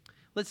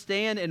Let's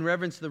stand and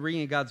reverence the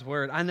reading of God's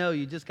Word. I know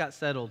you just got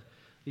settled.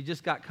 You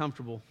just got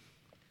comfortable.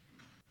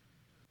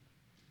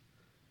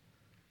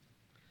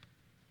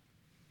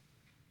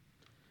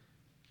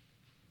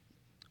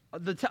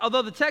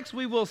 Although the text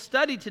we will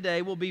study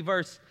today will be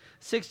verse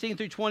 16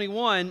 through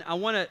 21, I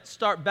want to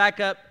start back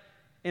up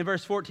in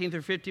verse 14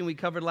 through 15 we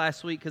covered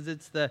last week because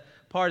it's the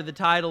part of the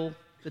title.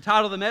 The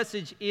title of the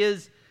message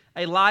is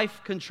A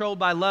Life Controlled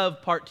by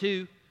Love, Part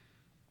 2.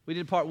 We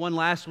did Part 1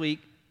 last week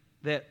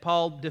that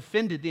Paul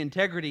defended the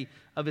integrity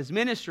of his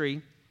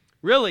ministry,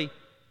 really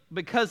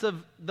because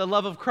of the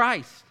love of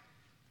Christ,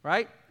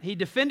 right? He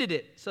defended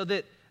it so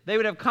that they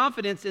would have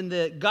confidence in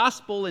the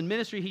gospel and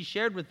ministry he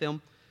shared with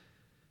them.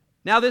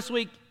 Now this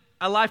week,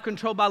 A Life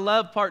Controlled by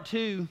Love, Part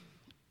 2,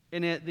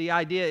 and the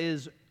idea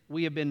is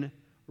we have been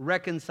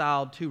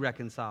reconciled to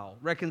reconcile.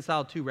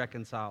 Reconciled to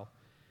reconcile.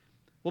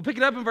 We'll pick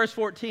it up in verse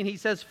 14. He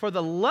says, "For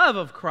the love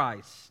of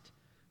Christ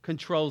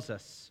controls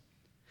us.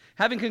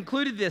 Having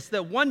concluded this,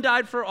 that one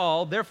died for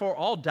all, therefore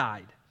all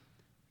died.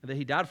 And that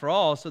he died for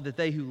all, so that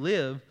they who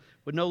live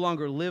would no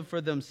longer live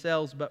for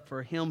themselves, but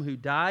for him who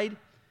died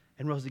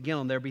and rose again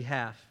on their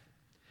behalf.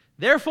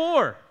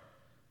 Therefore,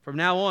 from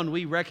now on,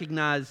 we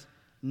recognize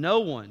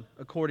no one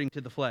according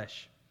to the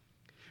flesh.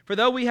 For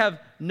though we have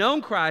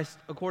known Christ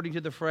according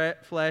to the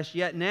flesh,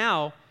 yet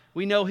now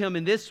we know him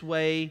in this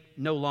way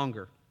no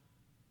longer.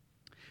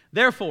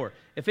 Therefore,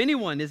 if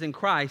anyone is in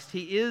Christ,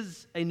 he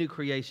is a new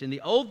creation.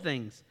 The old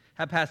things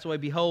have passed away.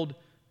 Behold,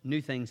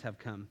 new things have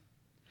come.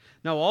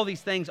 Now, all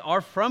these things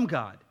are from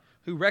God,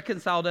 who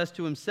reconciled us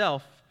to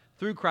himself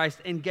through Christ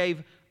and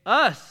gave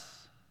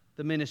us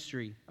the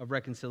ministry of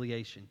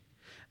reconciliation.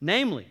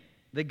 Namely,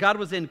 that God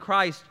was in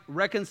Christ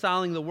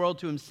reconciling the world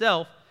to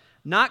himself,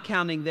 not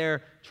counting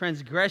their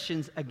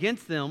transgressions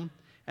against them,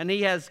 and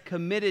he has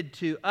committed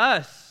to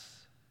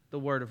us the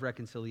word of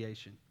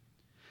reconciliation.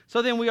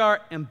 So then we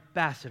are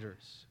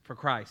ambassadors for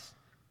Christ.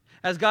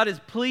 As God is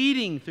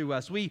pleading through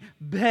us, we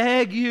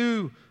beg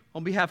you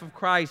on behalf of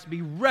Christ,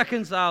 be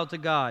reconciled to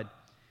God.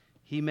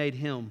 He made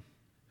him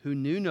who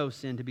knew no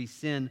sin to be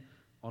sin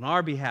on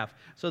our behalf,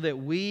 so that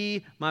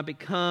we might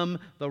become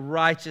the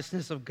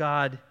righteousness of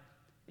God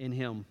in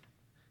him."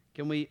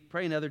 Can we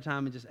pray another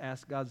time and just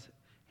ask God's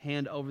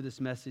hand over this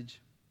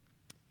message?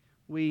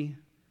 We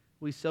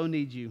so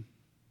need you.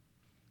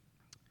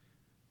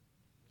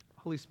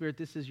 Holy Spirit,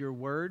 this is your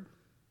word.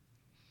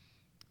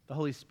 The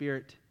Holy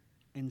Spirit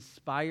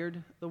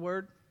inspired the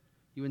word.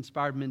 You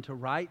inspired men to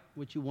write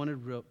what you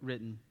wanted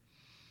written.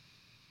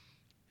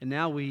 And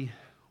now we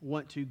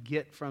want to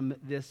get from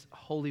this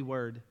holy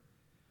word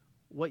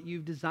what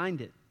you've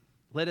designed it.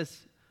 Let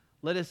us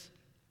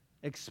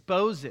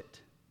expose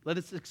it. Let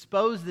us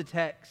expose the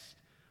text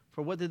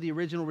for what did the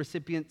original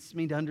recipients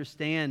mean to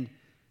understand.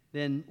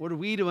 Then what are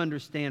we to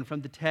understand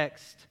from the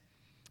text?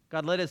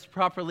 God, let us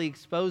properly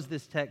expose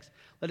this text.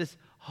 Let us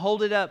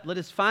hold it up. Let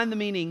us find the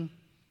meaning.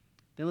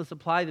 Then let's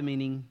apply the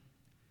meaning.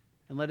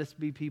 And let us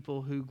be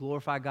people who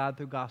glorify God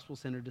through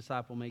gospel-centered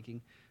disciple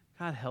making.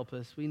 God, help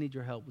us. We need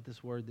your help with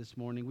this word this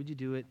morning. Would you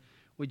do it?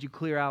 Would you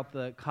clear out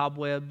the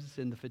cobwebs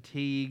and the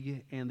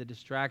fatigue and the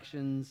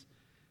distractions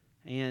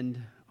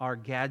and our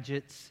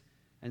gadgets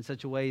in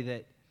such a way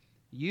that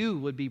you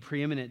would be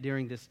preeminent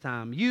during this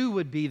time. You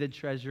would be the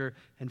treasure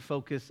and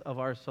focus of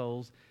our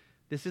souls.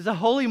 This is a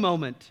holy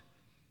moment.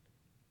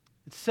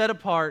 It's set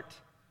apart.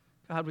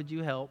 God, would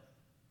you help?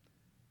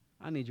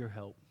 I need your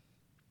help.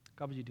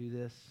 God, would you do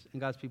this? And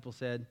God's people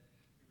said,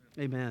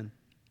 amen.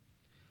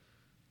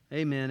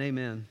 Amen,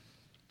 amen.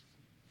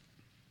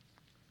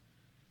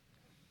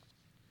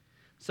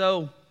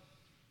 So,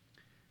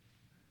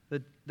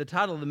 the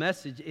title of the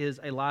message is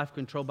A Life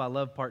Controlled by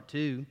Love, Part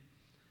 2.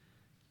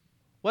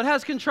 What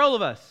has control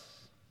of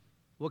us?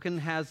 What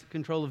has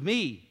control of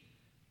me?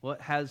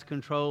 What has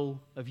control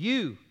of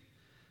you?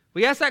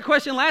 We asked that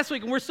question last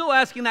week, and we're still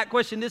asking that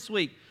question this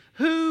week.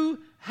 Who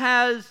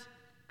has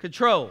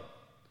control?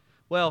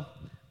 Well,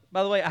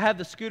 by the way, I have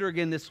the scooter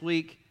again this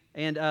week,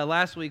 and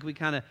last week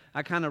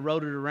I kind of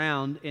rode it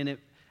around, and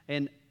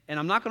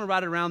I'm not going to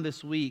ride it around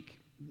this week,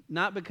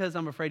 not because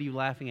I'm afraid of you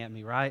laughing at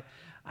me, right?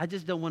 I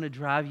just don't want to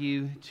drive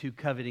you to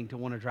coveting to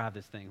want to drive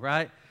this thing,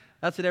 right?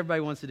 That's what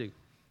everybody wants to do.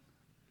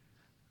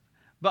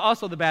 But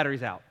also the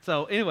battery's out.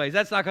 So anyways,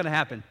 that's not going to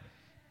happen.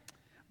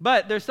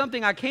 But there's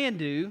something I can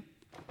do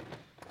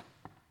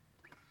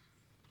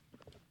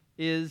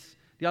do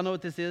y'all know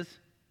what this is?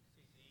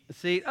 A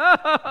seat.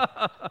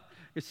 Oh,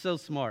 you're so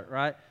smart,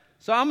 right?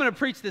 So I'm going to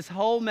preach this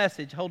whole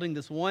message holding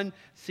this one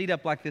seat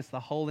up like this the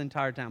whole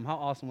entire time. How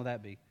awesome will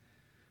that be?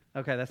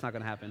 Okay, that's not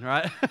going to happen,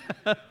 right?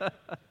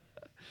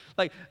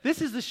 Like,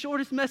 this is the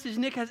shortest message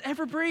Nick has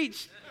ever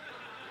preached.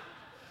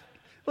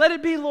 Let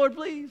it be, Lord,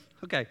 please.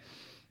 Okay.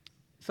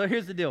 So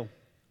here's the deal.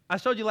 I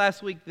showed you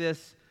last week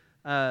this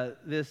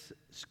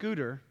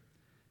scooter,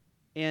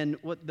 and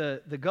what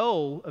the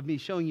goal of me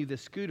showing you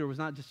this scooter was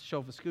not just to show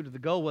off a scooter. The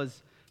goal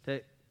was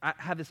I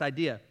have this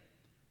idea,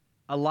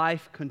 a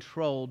life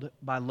controlled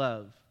by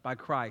love, by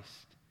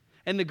Christ.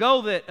 And the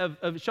goal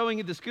of showing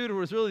you the scooter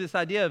was really this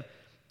idea of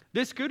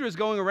this scooter is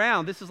going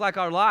around. This is like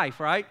our life,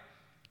 right?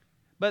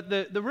 But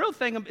the real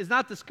thing is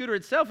not the scooter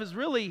itself, is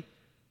really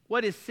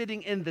what is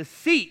sitting in the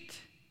seat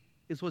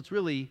is what's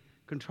really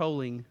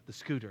controlling the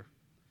scooter.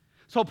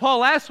 So Paul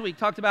last week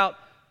talked about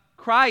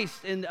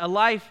Christ and a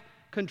life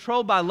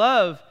controlled by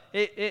love.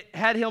 It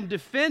had him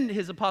defend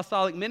his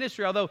apostolic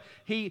ministry, although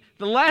the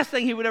last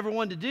thing he would ever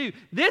want to do.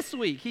 This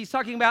week, he's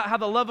talking about how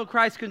the love of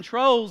Christ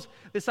controls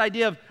this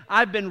idea of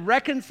I've been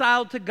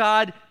reconciled to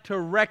God to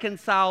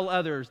reconcile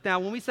others. Now,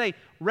 when we say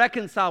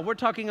reconcile, we're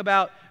talking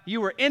about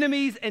you were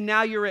enemies and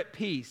now you're at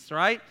peace,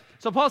 right?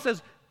 So Paul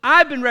says,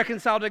 I've been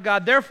reconciled to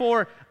God,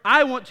 therefore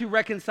I want to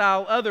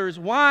reconcile others.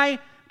 Why?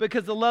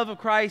 Because the love of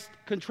Christ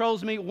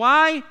controls me.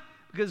 Why?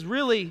 Because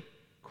really,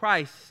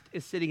 Christ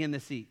is sitting in the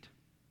seat.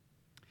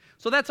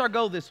 So that's our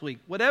goal this week.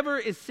 Whatever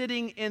is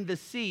sitting in the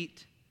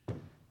seat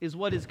is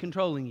what is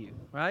controlling you,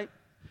 right?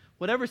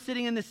 Whatever's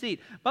sitting in the seat.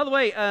 By the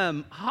way,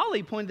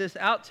 Holly pointed this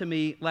out to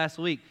me last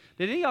week.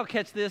 Did any of y'all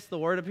catch this, the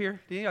word up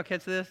here? Did any of y'all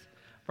catch this?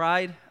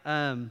 Pride.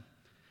 You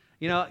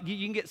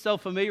can get so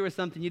familiar with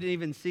something you didn't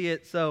even see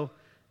it. So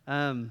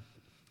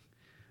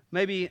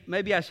maybe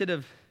I should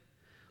have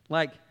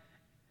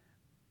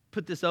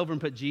put this over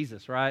and put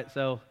Jesus, right?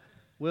 So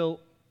we'll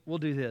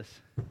do this.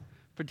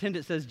 Pretend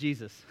it says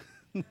Jesus.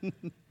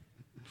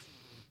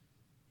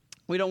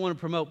 We don't want to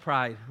promote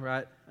pride,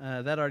 right?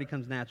 That already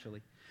comes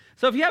naturally.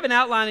 So if you have an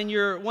outline and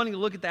you're wanting to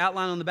look at the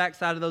outline on the back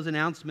side of those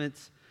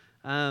announcements,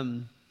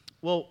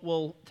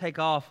 we'll take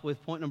off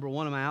with point number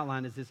 1 of my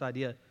outline is this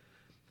idea.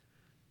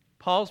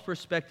 Paul's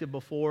perspective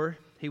before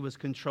he was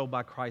controlled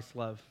by Christ's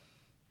love.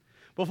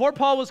 Before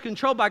Paul was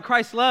controlled by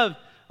Christ's love,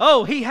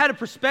 he had a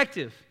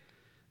perspective.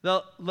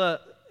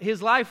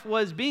 His life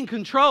was being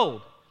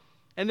controlled,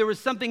 and there was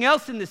something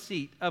else in the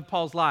seat of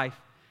Paul's life.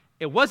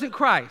 It wasn't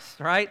Christ,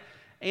 right?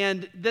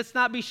 And let's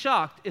not be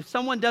shocked. If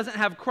someone doesn't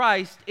have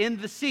Christ in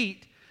the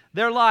seat,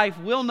 their life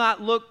will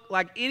not look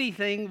like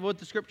anything what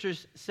the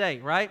scriptures say,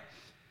 right?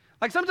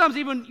 Like sometimes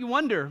even you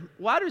wonder,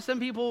 why do some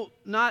people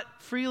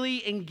not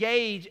freely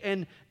engage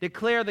and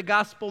declare the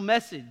gospel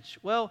message?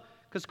 Well,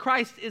 because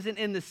Christ isn't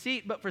in the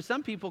seat, but for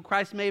some people,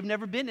 Christ may have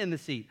never been in the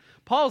seat.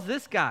 Paul's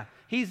this guy.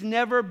 He's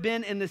never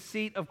been in the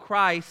seat of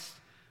Christ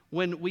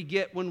when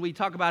we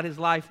talk about his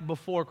life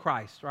before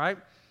Christ, right?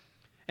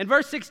 In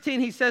verse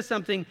 16, he says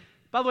something.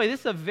 By the way, this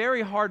is a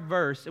very hard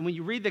verse, and when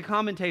you read the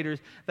commentators,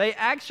 they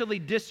actually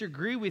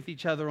disagree with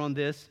each other on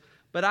this,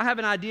 but I have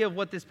an idea of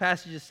what this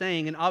passage is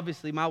saying, and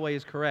obviously my way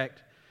is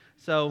correct.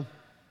 So,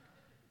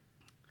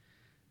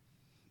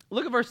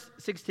 look at verse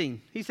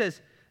 16. He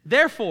says,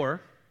 therefore,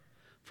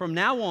 from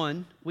now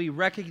on, we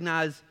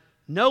recognize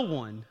no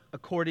one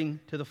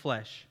according to the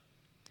flesh.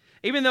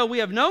 Even though we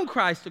have known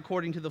Christ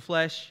according to the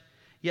flesh,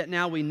 yet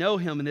now we know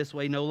him in this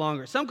way no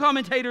longer. Some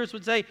commentators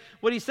would say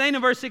what he's saying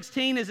in verse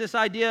 16 is this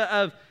idea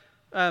of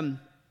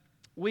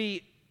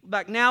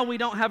now we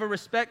don't have a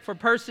respect for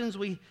persons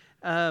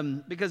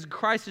because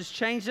Christ has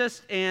changed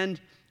us, and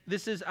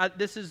this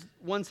is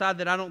one side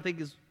that I don't think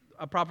is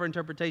a proper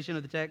interpretation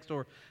of the text,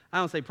 or I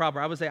don't say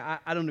proper. I would say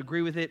I don't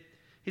agree with it.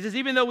 He says,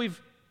 even though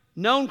we've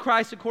known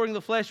Christ according to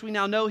the flesh, we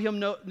now know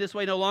him this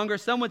way no longer.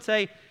 Some would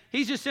say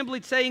he's just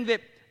simply saying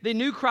that they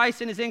knew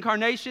Christ in his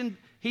incarnation.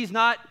 He's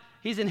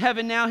in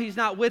heaven now. He's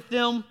not with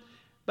them.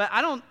 But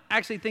I don't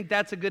actually think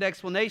that's a good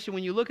explanation.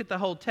 When you look at the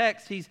whole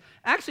text, he's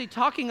actually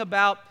talking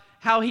about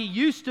how he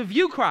used to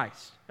view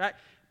Christ, right?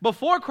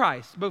 Before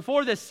Christ,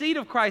 before the seed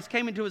of Christ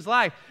came into his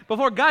life,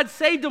 before God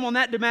saved him on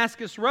that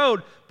Damascus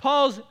road,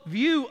 Paul's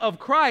view of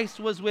Christ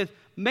was with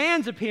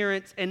man's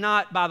appearance and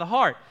not by the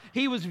heart.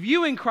 He was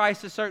viewing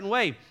Christ a certain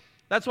way.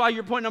 That's why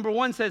your point number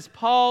 1 says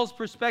Paul's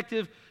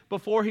perspective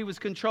before he was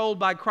controlled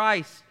by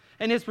Christ.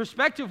 And his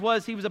perspective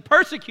was he was a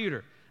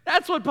persecutor.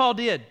 That's what Paul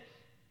did.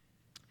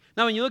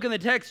 Now, when you look in the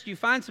text, you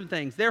find some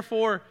things.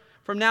 Therefore,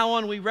 from now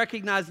on, we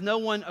recognize no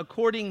one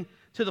according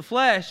to the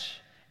flesh,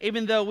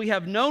 even though we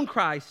have known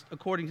Christ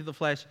according to the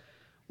flesh.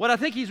 What I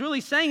think he's really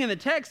saying in the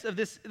text of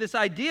this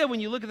idea, when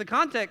you look at the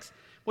context,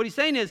 what he's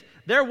saying is,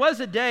 there was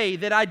a day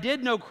that I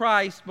did know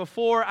Christ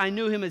before I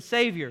knew him as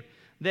Savior,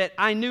 that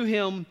I knew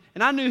him,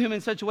 and I knew him in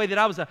such a way that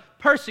I was a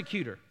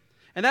persecutor.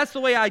 And that's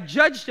the way I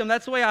judged him.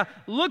 That's the way I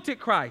looked at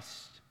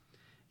Christ.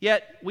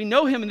 Yet, we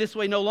know him in this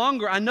way no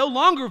longer. I no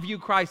longer view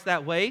Christ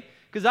that way,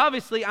 because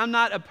obviously I'm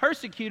not a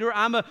persecutor,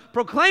 I'm a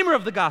proclaimer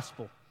of the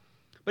gospel.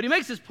 But he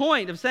makes this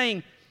point of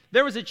saying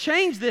there was a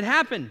change that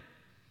happened.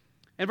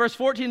 In verse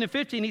 14 and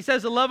 15, he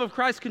says the love of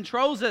Christ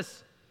controls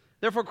us.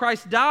 Therefore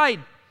Christ died,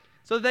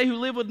 so that they who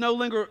live would no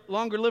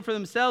longer live for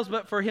themselves,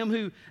 but for him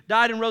who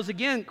died and rose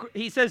again.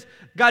 He says,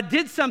 God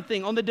did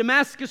something on the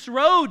Damascus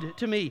road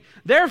to me.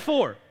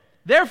 Therefore,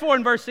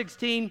 in verse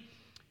 16,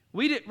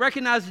 we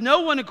recognize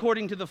no one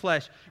according to the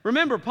flesh.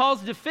 Remember,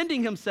 Paul's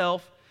defending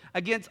himself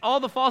against all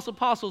the false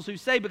apostles who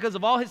say because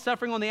of all his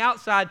suffering on the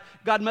outside,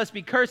 God must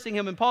be cursing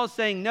him. And Paul's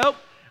saying, nope,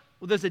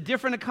 there's a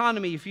different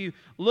economy. If you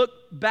look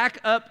back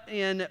up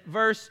in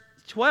verse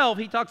 12,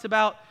 he talks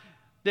about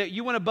that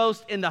you want to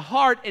boast in the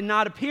heart and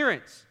not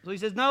appearance. So he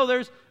says, no,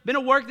 there's been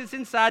a work that's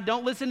inside.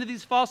 Don't listen to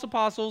these false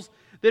apostles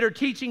that are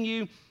teaching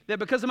you that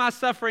because of my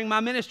suffering,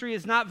 my ministry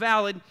is not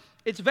valid.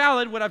 It's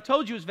valid. What I've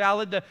told you is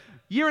valid.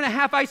 year and a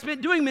half I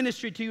spent doing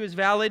ministry to you is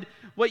valid.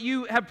 What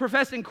you have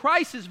professed in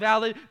Christ is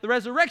valid. The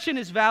resurrection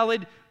is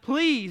valid.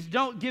 Please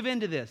don't give in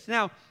to this.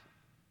 Now,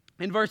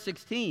 in verse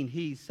 16,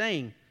 he's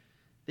saying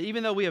that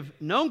even though we have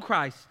known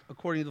Christ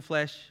according to the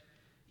flesh,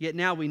 yet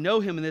now we know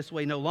him in this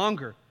way no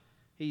longer.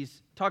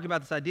 He's talking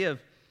about this idea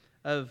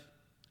of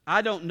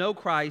I don't know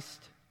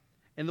Christ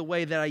in the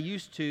way that I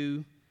used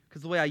to,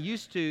 because the way I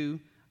used to,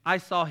 I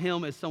saw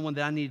him as someone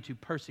that I needed to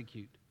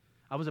persecute.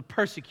 I was a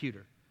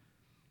persecutor.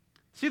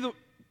 See,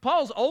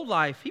 Paul's old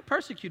life, he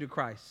persecuted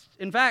Christ.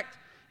 In fact,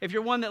 if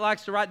you're one that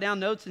likes to write down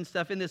notes and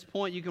stuff in this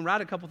point, you can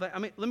write a couple things.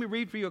 Let me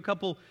read for you a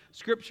couple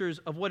scriptures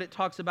of what it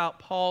talks about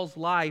Paul's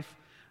life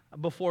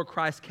before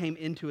Christ came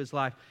into his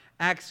life.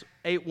 Acts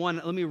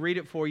 8:1, let me read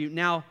it for you.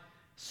 Now,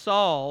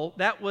 Saul,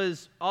 that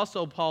was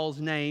also Paul's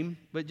name,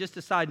 but just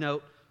a side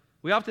note,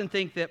 we often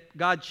think that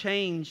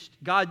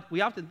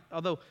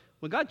although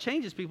when God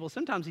changes people,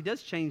 sometimes he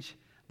does change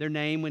their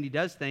name when he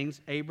does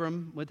things.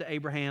 Abram went to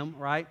Abraham,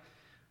 right?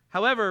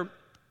 However,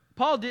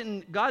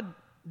 God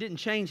didn't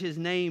change his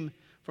name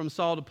from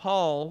Saul to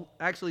Paul.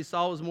 Actually,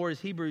 Saul was more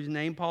his Hebrew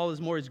name. Paul is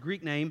more his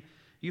Greek name.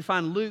 You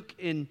find Luke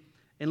in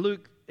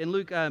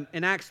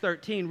Acts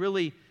 13,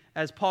 really,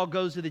 as Paul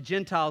goes to the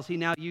Gentiles, he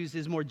now uses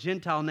his more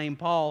Gentile name,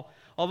 Paul.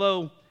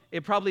 Although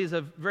it probably is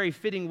a very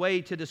fitting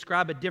way to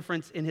describe a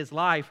difference in his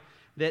life,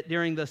 that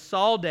during the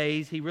Saul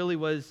days, he really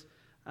was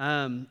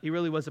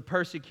a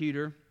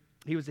persecutor.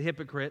 He was a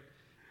hypocrite.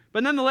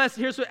 But nonetheless,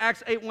 here's what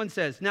Acts 8:1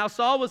 says. Now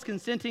Saul was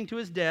consenting to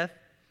his death.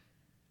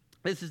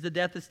 This is the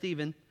death of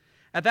Stephen.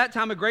 At that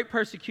time, a great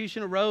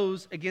persecution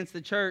arose against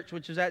the church,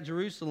 which was at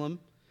Jerusalem.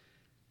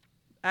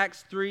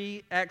 Acts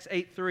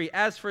 8:3.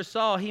 As for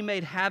Saul, he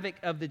made havoc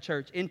of the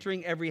church,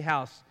 entering every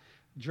house,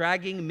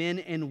 dragging men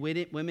and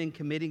women,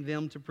 committing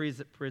them to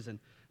prison.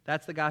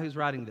 That's the guy who's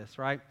writing this,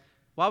 right?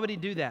 Why would he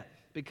do that?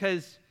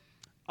 Because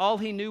all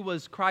he knew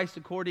was Christ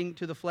according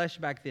to the flesh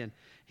back then.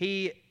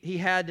 He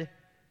had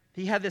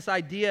this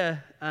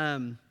idea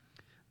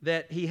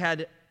that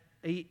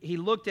he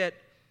looked at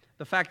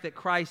the fact that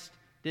Christ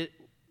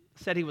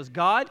said he was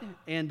God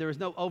and there was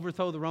no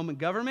overthrow of the Roman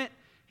government.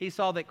 He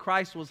saw that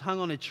Christ was hung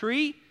on a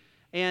tree.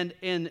 And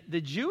in the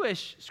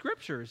Jewish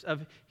scriptures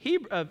of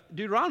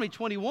Deuteronomy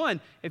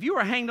 21, if you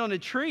were hanged on a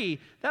tree,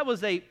 that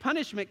was a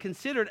punishment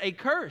considered a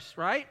curse,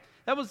 right?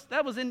 That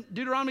was in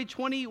Deuteronomy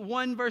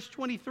 21, verse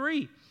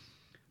 23.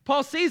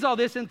 Paul sees all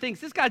this and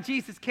thinks, this guy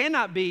Jesus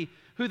cannot be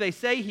who they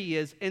say he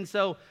is, and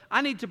so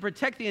I need to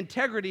protect the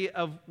integrity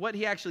of what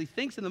he actually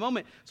thinks in the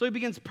moment. So he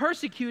begins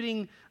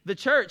persecuting the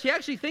church. He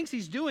actually thinks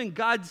he's doing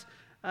God's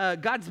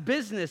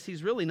business.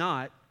 He's really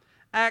not.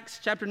 Acts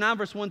chapter 9,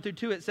 verse 1 through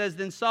 2, it says,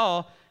 Then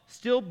Saul,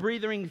 still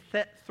breathing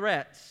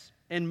threats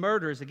and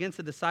murders against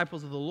the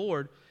disciples of the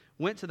Lord,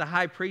 went to the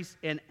high priest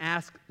and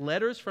asked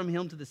letters from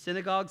him to the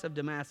synagogues of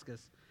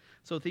Damascus.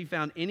 So if he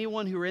found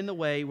anyone who were in the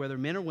way, whether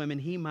men or women,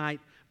 he might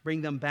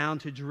bring them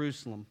bound to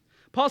Jerusalem.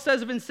 Paul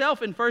says of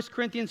himself in 1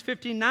 Corinthians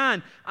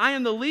 15:9, I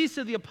am the least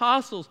of the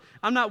apostles.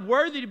 I'm not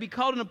worthy to be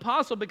called an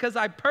apostle because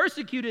I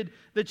persecuted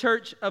the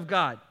church of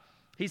God.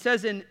 He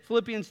says in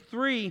Philippians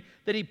 3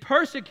 that he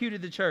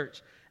persecuted the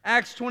church.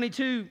 Acts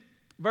 22,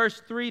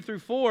 verse 3 through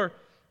 4,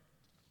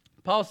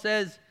 Paul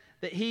says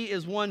that he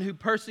is one who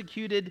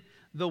persecuted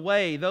the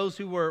way, those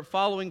who were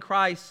following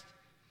Christ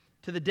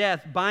to the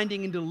death,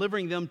 binding and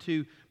delivering them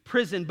to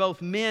prison,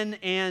 both men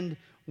and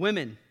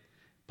women.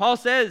 Paul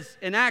says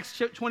in Acts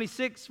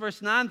 26,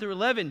 verse 9 through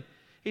 11,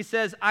 he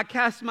says, I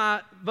cast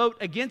my vote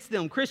against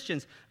them,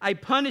 Christians. I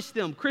punished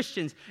them,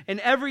 Christians, in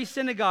every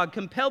synagogue,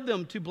 compelled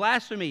them to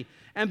blasphemy,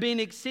 and being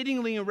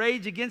exceedingly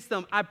enraged against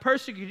them, I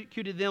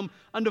persecuted them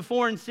unto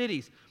foreign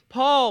cities.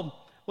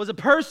 Paul was a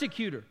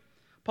persecutor.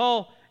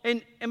 Paul,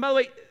 and by the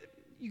way,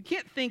 you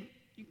can't think,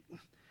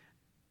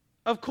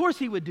 of course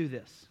he would do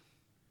this.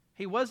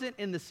 He wasn't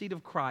in the seat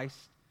of Christ.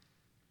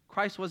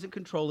 Christ wasn't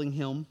controlling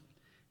him.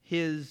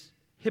 His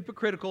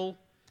hypocritical,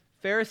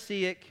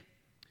 Pharisaic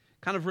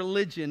kind of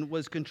religion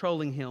was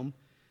controlling him.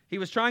 He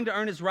was trying to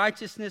earn his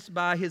righteousness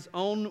by his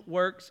own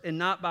works and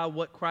not by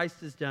what Christ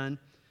has done.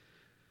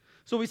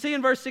 So we see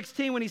in verse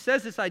 16 when he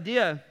says this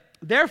idea,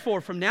 therefore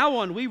from now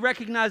on we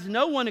recognize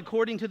no one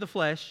according to the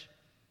flesh.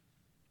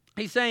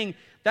 He's saying,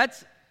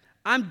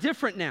 I'm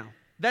different now.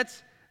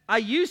 I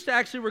used to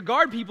actually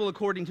regard people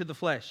according to the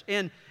flesh.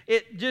 And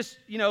it just,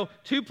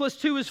 2 plus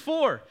 2 is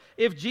 4.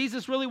 If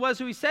Jesus really was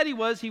who he said he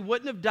was, he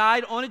wouldn't have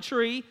died on a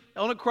tree,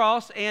 on a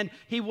cross, and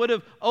he would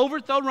have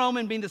overthrown Rome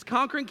and been this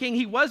conquering king.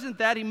 He wasn't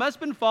that. He must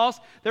have been false.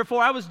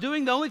 Therefore, I was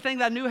doing the only thing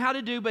that I knew how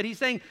to do. But he's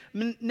saying,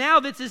 now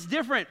this is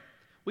different.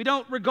 We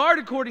don't regard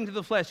according to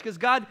the flesh because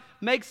God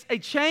makes a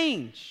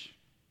change.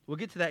 We'll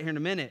get to that here in a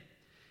minute.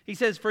 He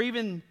says, for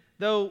even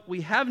though we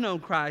have known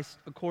Christ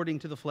according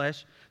to the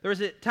flesh, there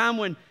was a time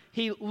when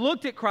he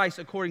looked at Christ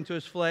according to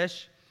his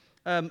flesh,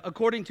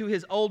 according to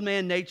his old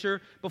man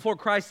nature, before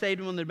Christ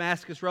saved him on the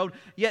Damascus road.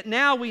 Yet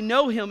now we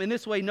know him in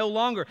this way no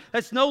longer.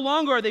 That's no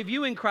longer are they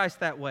viewing Christ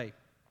that way.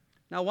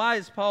 Now, why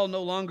is Paul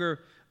no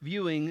longer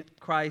viewing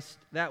Christ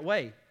that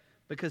way?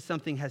 Because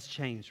something has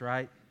changed,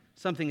 right?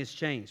 Something has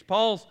changed.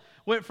 Paul's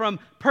went from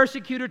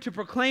persecutor to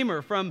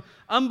proclaimer, from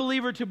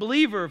unbeliever to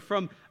believer,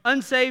 from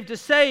unsaved to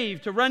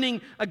saved, to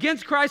running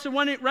against Christ and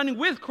running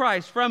with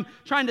Christ, from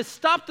trying to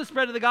stop the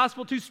spread of the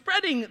gospel to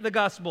spreading the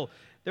gospel.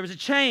 There was a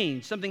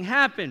change. Something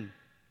happened.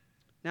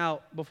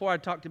 Now, before I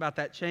talked about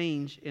that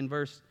change in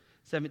verse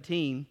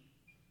 17,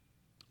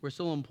 we're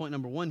still on point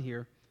number 1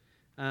 here.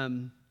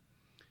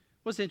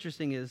 What's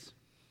interesting is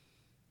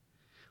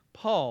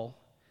Paul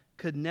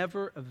could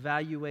never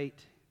evaluate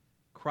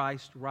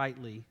Christ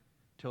rightly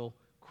till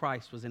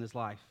Christ was in his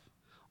life.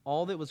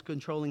 All that was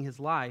controlling his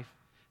life,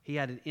 he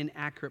had an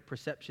inaccurate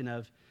perception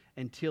of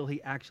until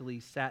he actually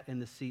sat in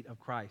the seat of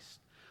Christ.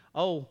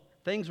 Oh,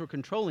 things were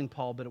controlling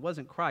Paul, but it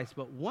wasn't Christ.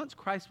 But once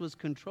Christ was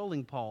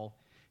controlling Paul,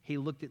 he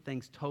looked at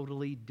things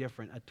totally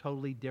different, a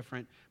totally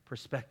different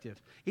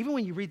perspective. Even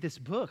when you read this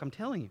book, I'm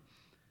telling you,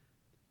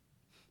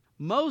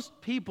 most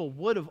people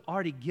would have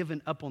already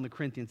given up on the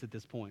Corinthians at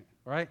this point,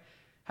 right?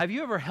 Have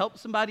you ever helped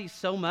somebody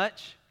so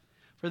much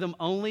for them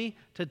only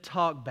to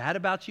talk bad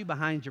about you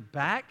behind your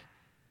back?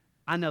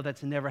 I know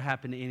that's never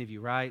happened to any of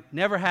you, right?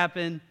 Never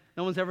happened.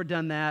 No one's ever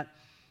done that.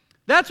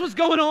 That's what's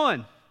going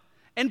on.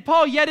 And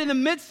Paul, yet in the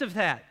midst of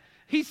that,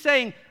 he's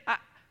saying,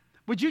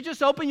 would you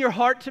just open your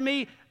heart to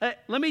me?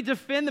 Let me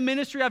defend the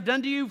ministry I've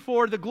done to you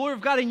for the glory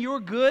of God and your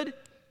good.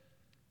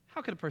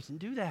 How could a person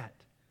do that?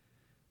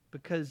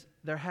 Because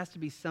there has to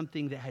be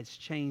something that has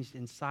changed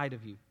inside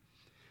of you.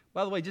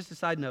 By the way, just a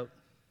side note,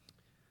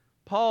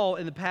 Paul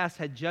in the past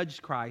had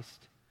judged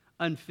Christ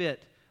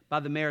unfit by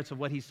the merits of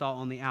what he saw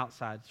on the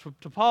outside. So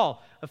to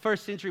Paul, a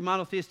first century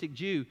monotheistic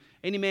Jew,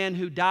 any man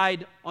who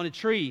died on a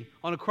tree,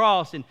 on a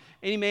cross, and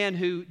any man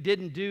who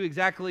didn't do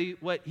exactly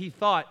what he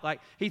thought, like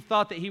he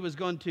thought that he was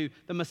going to,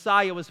 the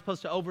Messiah was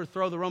supposed to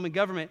overthrow the Roman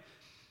government.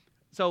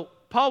 So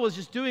Paul was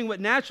just doing what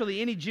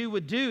naturally any Jew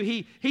would do.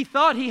 He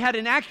thought he had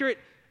an accurate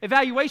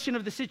evaluation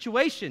of the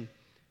situation.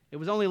 It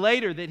was only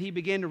later that he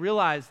began to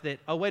realize that,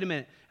 oh, wait a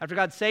minute, after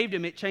God saved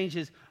him, it changed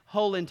his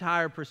whole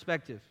entire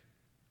perspective.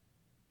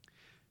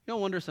 You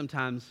don't wonder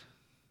sometimes,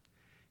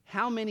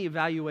 how many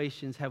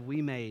evaluations have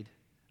we made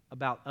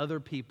about other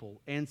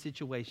people and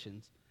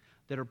situations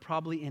that are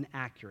probably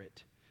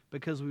inaccurate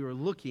because we were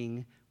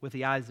looking with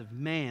the eyes of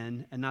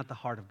man and not the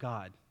heart of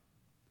God?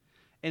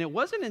 And it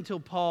wasn't until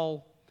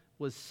Paul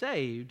was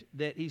saved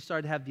that he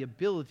started to have the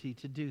ability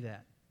to do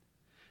that.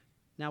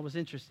 Now, what's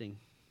interesting,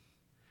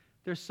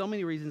 there's so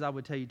many reasons I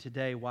would tell you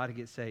today why to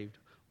get saved,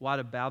 why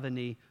to bow the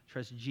knee,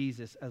 trust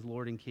Jesus as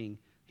Lord and King.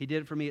 He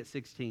did it for me at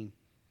 16.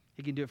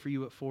 He can do it for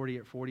you at 40,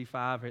 at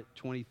 45, at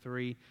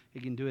 23. He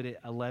can do it at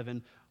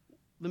 11.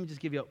 Let me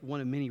just give you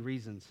one of many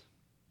reasons.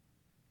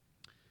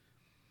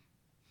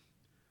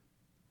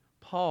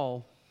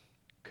 Paul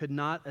could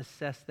not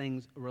assess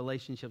things,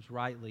 relationships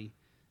rightly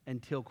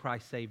until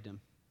Christ saved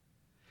him.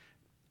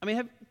 I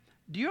mean,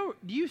 do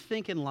you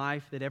think in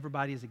life that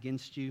everybody is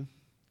against you?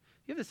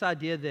 You have this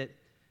idea that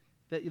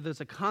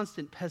there's a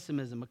constant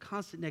pessimism, a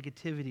constant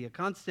negativity, a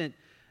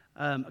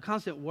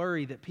constant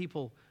worry that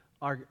people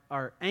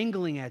are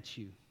angling at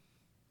you.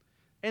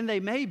 And they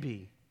may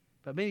be,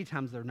 but many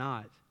times they're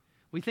not.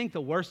 We think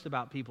the worst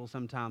about people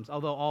sometimes,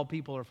 although all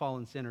people are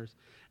fallen sinners.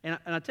 And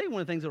I tell you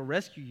one of the things that will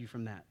rescue you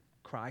from that,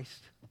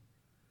 Christ.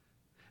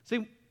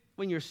 See,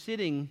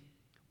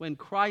 when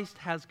Christ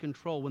has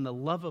control, when the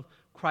love of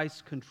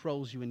Christ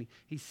controls you and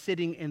he's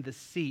sitting in the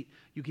seat,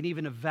 you can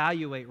even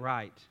evaluate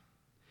right.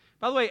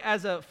 By the way,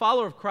 as a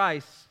follower of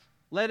Christ,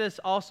 let us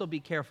also be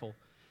careful.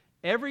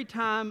 Every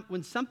time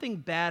when something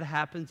bad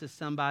happens to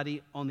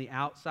somebody on the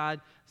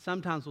outside,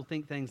 sometimes we'll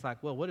think things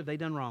like, well, what have they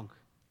done wrong,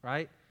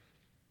 right?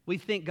 We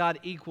think God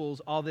equals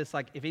all this,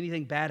 like if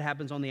anything bad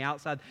happens on the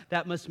outside,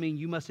 that must mean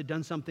you must have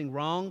done something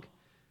wrong.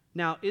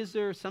 Now, is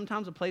there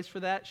sometimes a place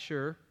for that?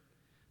 Sure.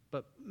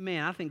 But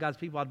man, I think God's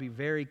people ought to be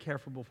very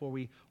careful before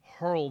we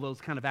hurl those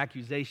kind of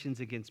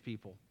accusations against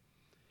people.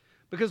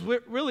 Because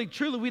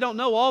we don't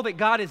know all that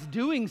God is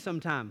doing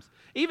sometimes.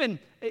 Even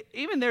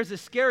there's a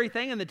scary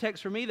thing in the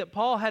text for me that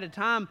Paul had a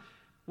time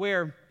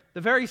where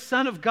the very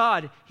Son of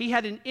God, he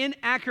had an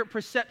inaccurate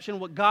perception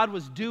of what God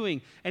was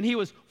doing, and he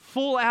was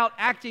full out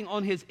acting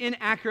on his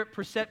inaccurate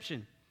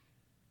perception.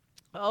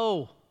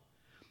 Oh,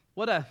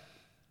 what a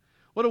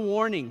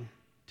warning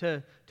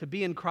to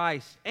be in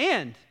Christ.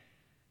 And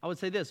I would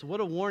say this,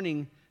 what a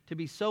warning to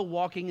be so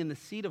walking in the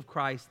seat of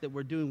Christ that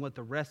we're doing what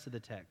the rest of the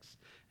text.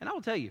 And I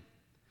will tell you,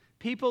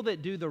 people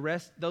that do the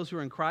rest, those who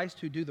are in Christ,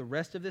 who do the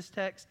rest of this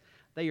text,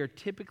 they are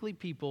typically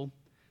people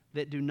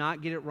that do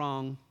not get it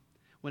wrong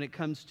when it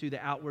comes to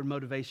the outward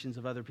motivations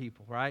of other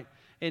people, right?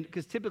 And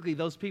because typically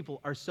those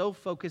people are so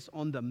focused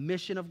on the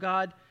mission of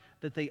God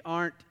that they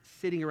aren't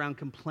sitting around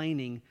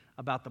complaining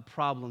about the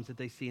problems that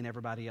they see in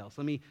everybody else.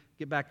 Let me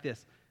get back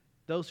this.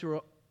 Those who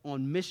are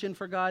on mission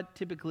for God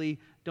typically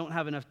don't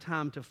have enough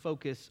time to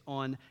focus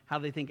on how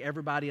they think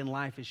everybody in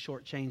life is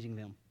shortchanging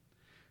them.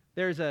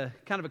 There's a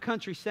kind of a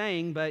country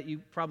saying, but you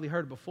probably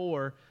heard it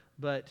before,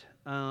 but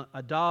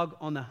a dog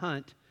on the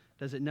hunt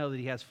doesn't know that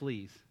he has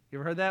fleas. You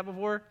ever heard that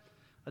before?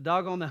 A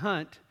dog on the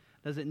hunt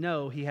doesn't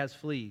know he has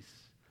fleas.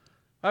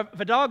 If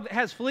a dog that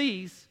has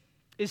fleas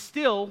is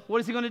still,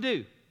 what is he going to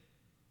do?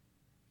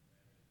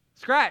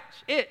 Scratch,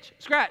 itch,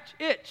 scratch,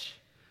 itch.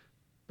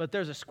 But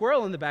there's a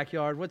squirrel in the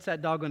backyard. What's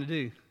that dog going to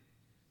do?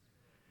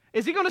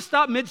 Is he going to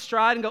stop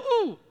mid-stride and go,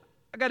 ooh,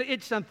 I got to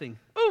itch something.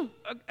 Ooh,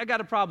 I got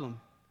a problem.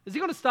 Is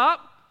he going to stop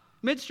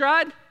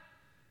mid-stride?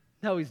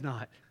 No, he's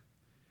not.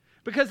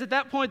 Because at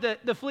that point,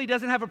 the flea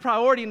doesn't have a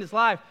priority in his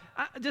life.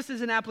 Just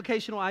as an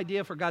applicational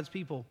idea for God's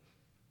people,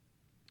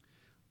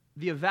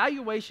 the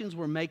evaluations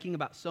we're making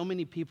about so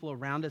many people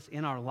around us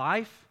in our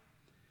life,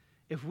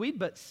 if we'd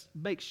but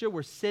make sure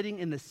we're sitting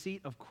in the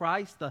seat of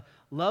Christ, the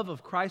love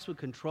of Christ would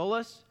control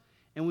us,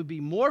 and we'd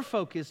be more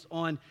focused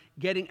on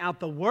getting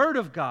out the Word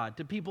of God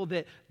to people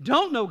that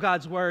don't know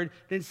God's Word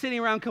than sitting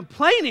around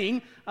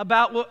complaining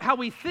about how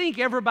we think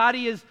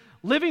everybody is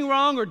living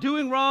wrong or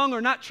doing wrong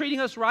or not treating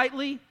us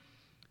rightly.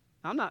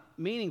 I'm not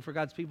meaning for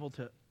God's people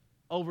to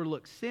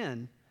overlook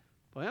sin.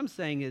 What I'm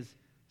saying is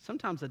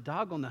sometimes a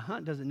dog on the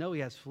hunt doesn't know he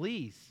has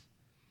fleas.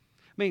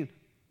 I mean,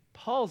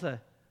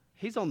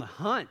 he's on the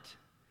hunt.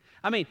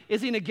 I mean,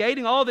 is he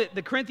negating all that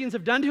the Corinthians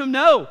have done to him?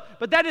 No.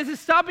 But that isn't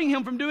stopping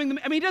him from doing them.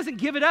 I mean, he doesn't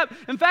give it up.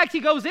 In fact, he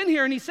goes in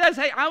here and he says,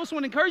 hey, I also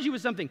want to encourage you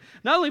with something.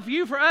 Not only for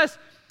you, for us,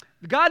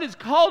 God has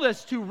called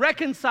us to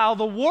reconcile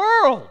the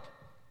world.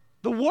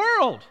 The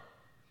world.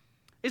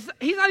 He's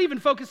not even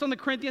focused on the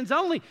Corinthians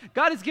only.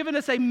 God has given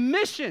us a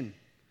mission.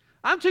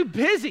 I'm too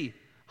busy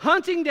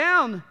hunting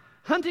down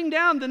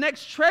the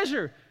next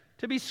treasure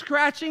to be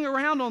scratching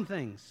around on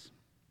things.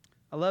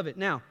 I love it.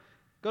 Now,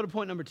 go to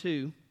point number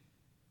 2.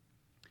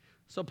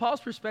 So Paul's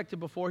perspective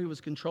before he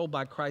was controlled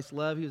by Christ's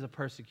love, he was a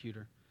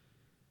persecutor.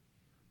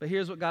 But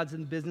here's what God's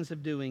in the business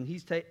of doing.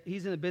 He's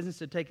in the business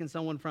of taking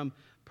someone from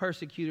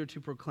persecutor to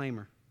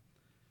proclaimer.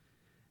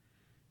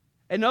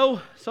 And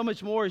know so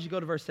much more as you go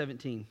to verse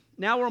 17.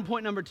 Now we're on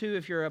point number 2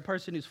 if you're a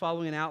person who's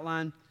following an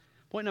outline.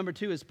 Point number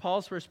 2 is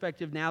Paul's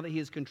perspective now that he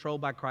is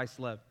controlled by Christ's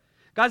love.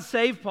 God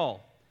saved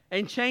Paul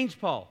and changed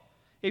Paul.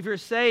 If you're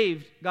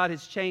saved, God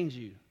has changed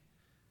you.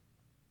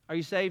 Are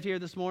you saved here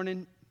this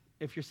morning?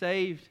 If you're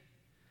saved,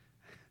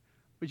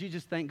 would you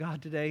just thank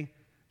God today?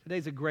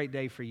 Today's a great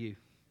day for you.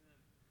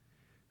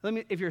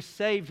 If you're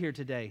saved here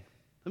today,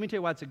 let me tell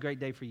you why it's a great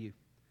day for you.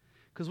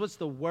 Because what's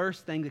the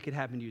worst thing that could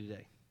happen to you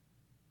today?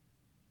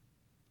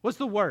 What's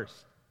the worst?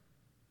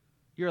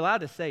 You're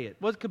allowed to say it.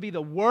 What could be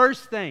the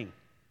worst thing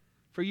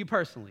for you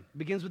personally? It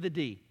begins with a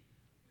D.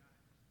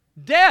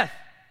 Death.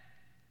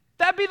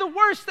 That'd be the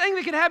worst thing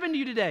that could happen to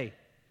you today.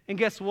 And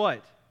guess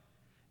what?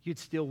 You'd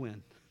still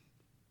win.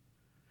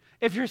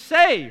 If you're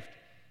saved,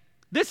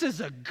 this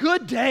is a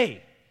good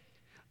day.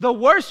 The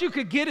worst you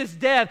could get is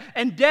death,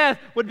 and death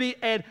would be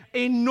an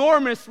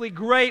enormously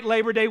great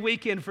Labor Day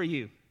weekend for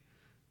you.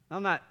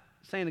 I'm not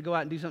saying to go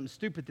out and do something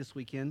stupid this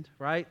weekend,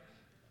 right?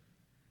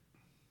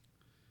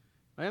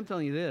 I am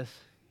telling you this.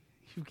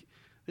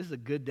 This is a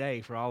good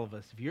day for all of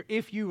us.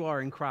 If you are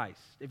in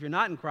Christ. If you're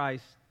not in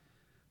Christ,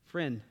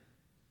 friend,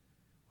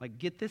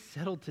 get this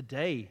settled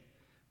today.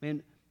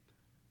 Man,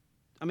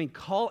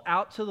 call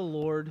out to the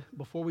Lord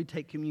before we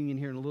take communion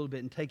here in a little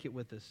bit and take it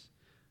with us.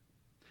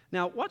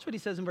 Now, watch what he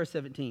says in verse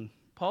 17.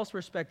 Paul's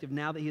perspective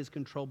now that he is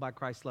controlled by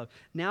Christ's love.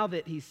 Now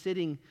that he's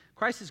sitting,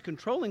 Christ is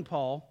controlling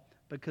Paul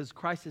because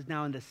Christ is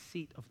now in the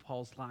seat of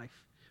Paul's life.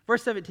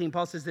 Verse 17,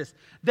 Paul says this,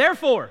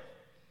 therefore,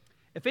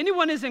 if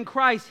anyone is in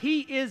Christ, he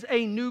is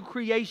a new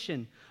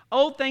creation.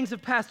 Old things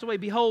have passed away.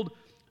 Behold,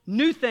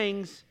 new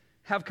things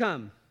have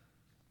come.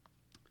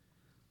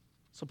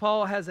 So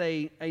Paul has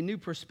a new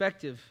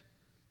perspective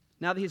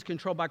now that he's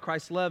controlled by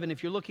Christ's love. And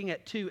if you're looking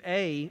at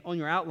 2a on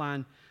your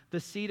outline, the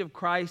seat of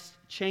Christ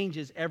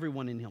changes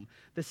everyone in him.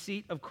 The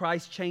seat of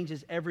Christ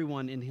changes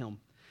everyone in him.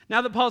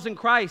 Now that Paul's in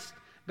Christ,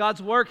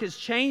 God's work has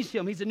changed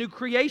him. He's a new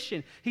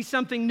creation. He's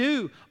something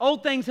new.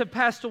 Old things have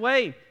passed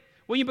away.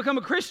 When you become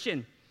a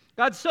Christian,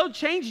 God so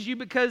changes you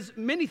because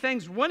many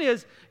things. One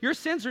is your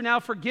sins are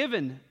now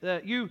forgiven.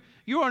 You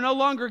are no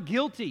longer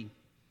guilty.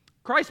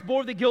 Christ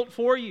bore the guilt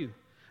for you.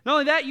 Not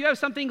only that, you have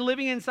something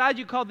living inside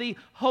you called the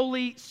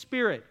Holy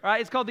Spirit. Right?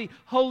 It's called the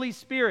Holy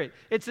Spirit.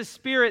 It's a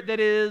spirit that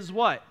is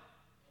what?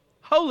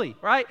 Holy,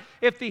 right?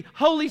 If the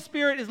Holy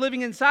Spirit is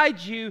living inside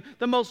you,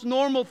 the most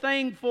normal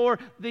thing for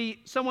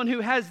someone who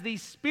has the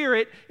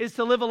Spirit is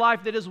to live a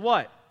life that is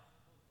what?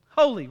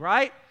 Holy,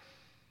 right?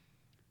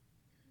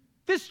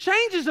 This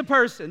changes a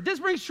person. This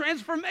brings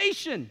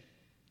transformation.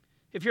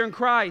 If you're in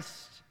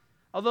Christ,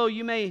 although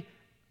you may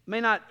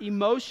not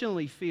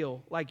emotionally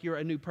feel like you're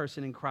a new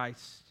person in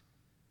Christ,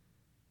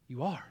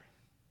 you are.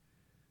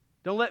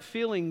 Don't let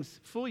feelings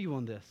fool you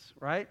on this,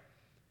 right?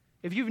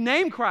 If you've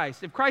named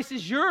Christ, if Christ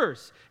is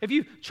yours, if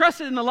you've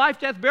trusted in the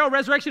life, death, burial,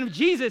 resurrection of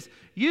Jesus,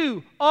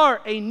 you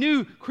are a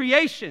new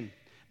creation.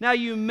 Now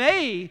you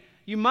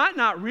might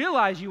not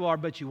realize you are,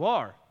 but you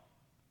are.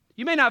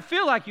 You may not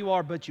feel like you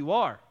are, but you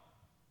are.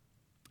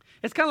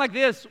 It's kind of like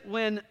this.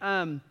 When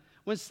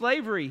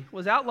slavery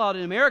was outlawed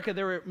in America,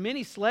 there were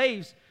many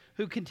slaves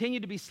who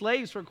continued to be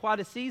slaves for quite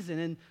a season.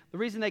 And the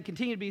reason they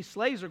continued to be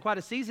slaves for quite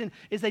a season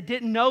is they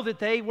didn't know that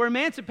they were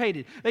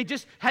emancipated. They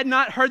just had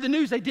not heard the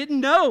news. They didn't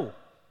know.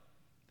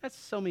 That's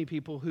so many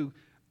people who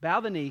bow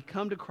the knee,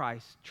 come to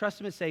Christ,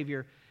 trust Him as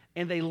Savior,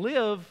 and they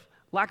live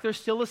like they're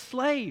still a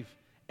slave,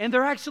 and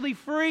they're actually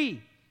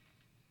free.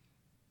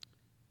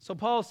 So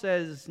Paul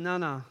says,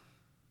 no.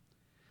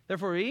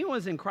 Therefore, if anyone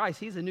is in Christ,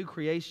 he's a new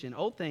creation.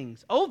 Old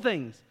things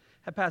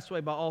have passed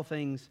away, but all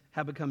things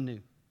have become new.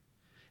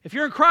 If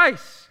you're in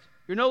Christ,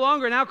 you're no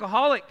longer an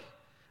alcoholic.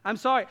 I'm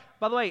sorry.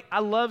 By the way, I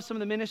love some of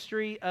the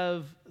ministry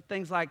of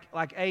things like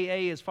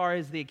AA as far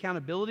as the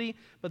accountability,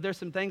 but there's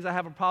some things I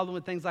have a problem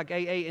with things like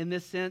AA in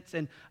this sense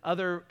and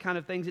other kind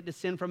of things that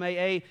descend from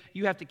AA.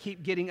 You have to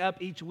keep getting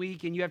up each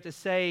week and you have to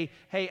say,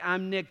 hey,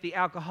 I'm Nick the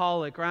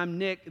alcoholic, or I'm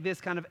Nick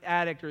this kind of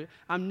addict, or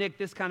I'm Nick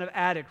this kind of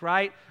addict,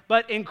 right?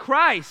 But in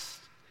Christ,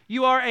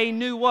 you are a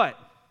new what?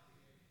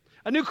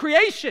 A new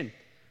creation.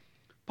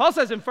 Paul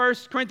says in 1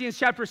 Corinthians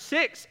chapter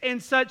 6,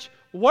 and such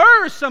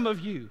were some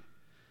of you.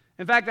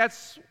 In fact,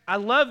 I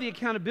love the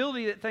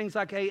accountability that things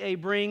like AA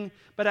bring,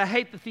 but I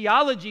hate the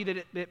theology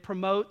that it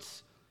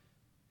promotes.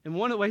 And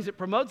one of the ways it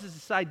promotes is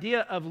this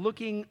idea of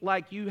looking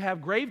like you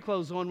have grave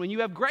clothes on when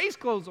you have grace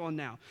clothes on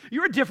now.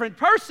 You're a different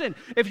person.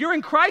 If you're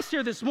in Christ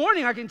here this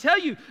morning, I can tell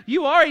you,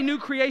 you are a new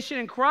creation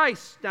in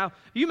Christ. Now,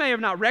 you may have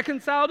not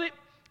reconciled it.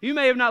 You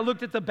may have not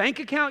looked at the bank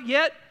account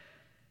yet.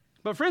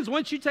 But friends,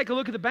 once you take a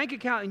look at the bank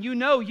account and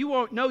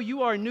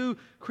you are a new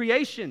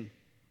creation.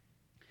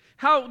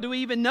 How do we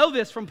even know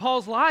this from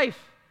Paul's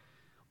life?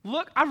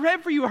 Look, I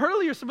read for you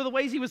earlier some of the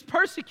ways he was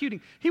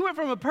persecuting. He went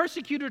from a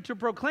persecutor to a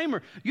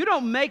proclaimer. You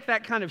don't make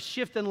that kind of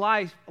shift in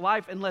life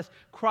unless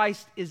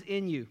Christ is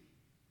in you.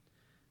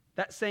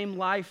 That same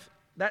life,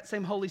 that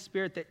same Holy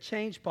Spirit that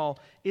changed Paul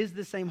is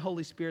the same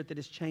Holy Spirit that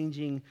is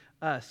changing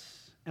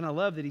us. And I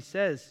love that he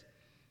says,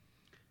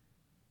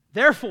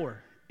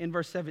 therefore, in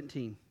verse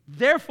 17,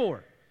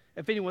 therefore,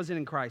 if anyone's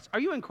in Christ. Are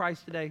you in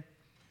Christ today?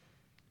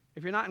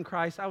 If you're not in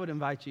Christ, I would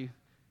invite you.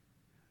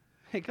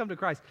 Hey, come to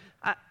Christ.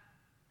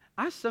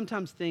 I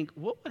sometimes think,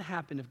 what would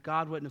happen if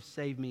God wouldn't have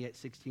saved me at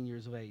 16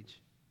 years of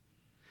age?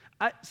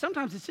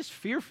 Sometimes it's just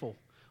fearful.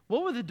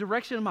 What would the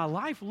direction of my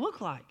life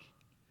look like?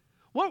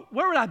 Where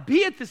would I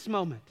be at this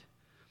moment?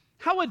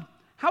 How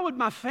would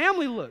my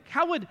family look?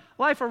 How would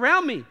life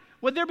around me?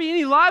 Would there be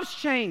any lives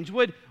change?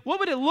 What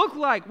would it look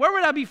like? Where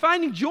would I be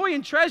finding joy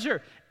and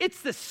treasure?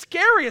 It's the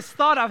scariest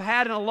thought I've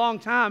had in a long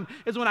time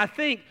is when I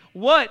think,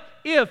 what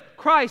if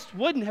Christ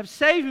wouldn't have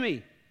saved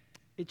me?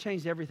 It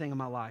changed everything in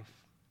my life.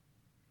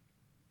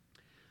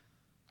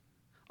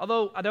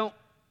 Although I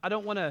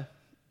don't want to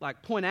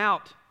point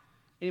out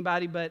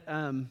anybody, but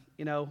I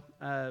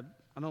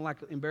don't like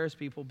to embarrass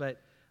people. But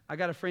I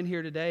got a friend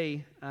here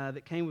today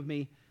that came with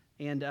me,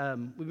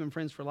 and we've been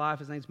friends for life.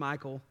 His name's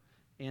Michael,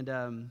 and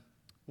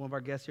one of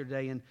our guests here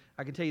today. And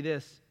I can tell you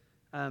this: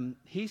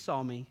 he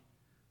saw me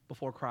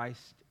before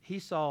Christ.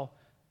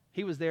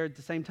 He was there at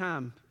the same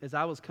time as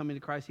I was coming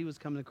to Christ. He was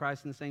coming to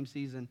Christ in the same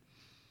season.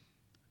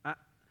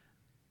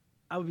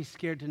 I would be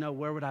scared to know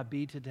where would I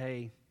be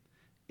today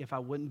if I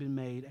wouldn't been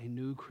made a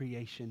new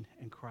creation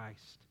in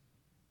Christ.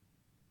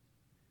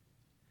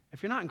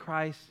 If you're not in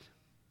Christ,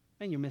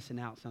 man, you're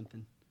missing out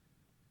something.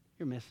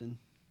 You're missing.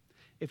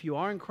 If you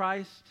are in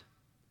Christ,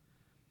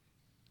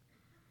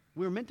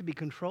 we're meant to be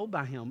controlled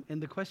by Him. And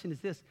the question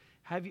is this: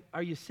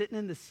 are you sitting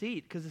in the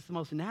seat? Because it's the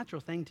most natural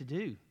thing to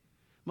do.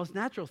 Most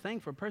natural thing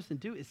for a person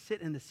to do is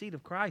sit in the seat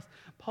of Christ.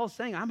 Paul's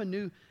saying, I'm a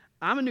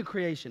new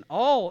creation.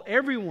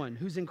 Everyone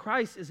who's in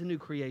Christ is a new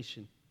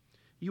creation.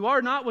 You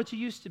are not what you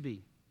used to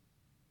be.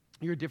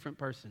 You're a different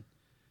person.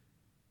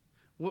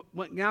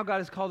 What now God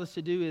has called us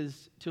to do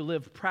is to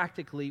live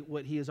practically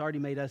what He has already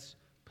made us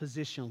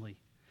positionally.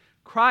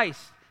 Christ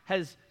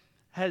has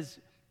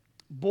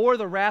bore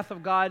the wrath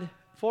of God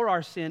for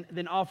our sin,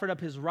 then offered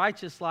up His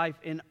righteous life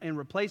in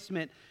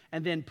replacement,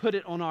 and then put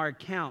it on our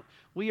account.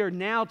 We are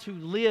now to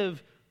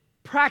live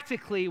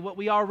practically what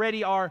we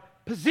already are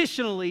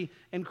positionally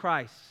in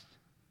Christ.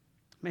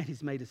 Man,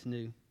 He's made us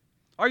new.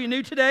 Are you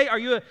new today? Are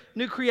you a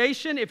new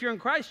creation? If you're in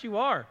Christ, you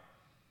are.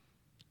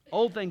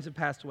 Old things have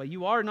passed away.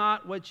 You are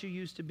not what you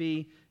used to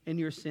be in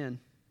your sin.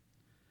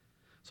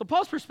 So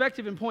Paul's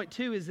perspective in point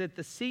 2 is that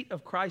the seat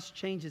of Christ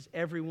changes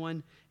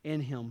everyone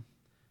in Him.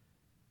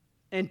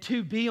 And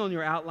to be on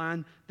your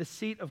outline, the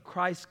seat of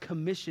Christ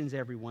commissions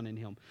everyone in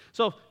Him.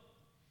 So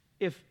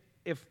if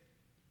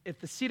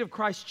the seat of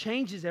Christ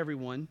changes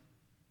everyone,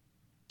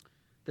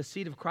 the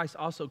seat of Christ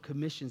also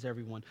commissions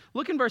everyone.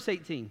 Look in verse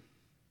 18.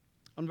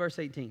 On verse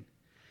 18.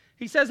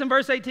 He says in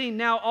verse 18,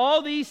 now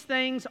all these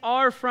things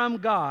are from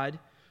God,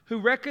 who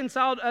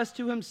reconciled us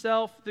to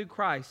Himself through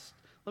Christ.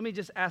 Let me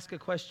just ask a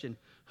question.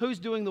 Who's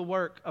doing the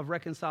work of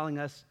reconciling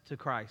us to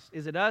Christ?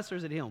 Is it us or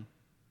is it Him?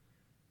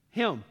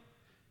 Him.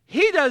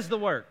 He does the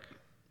work.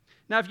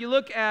 Now, if you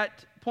look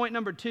at point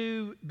number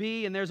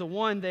 2b, and there's a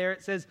 1 there,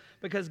 it says,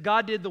 because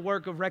God did the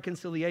work of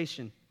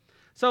reconciliation.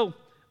 So,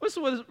 this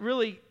was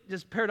really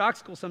just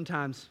paradoxical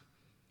sometimes.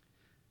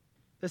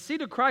 The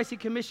seat of Christ, He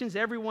commissions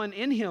everyone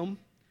in Him,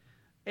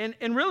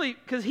 and really,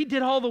 because He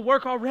did all the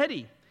work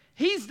already.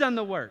 He's done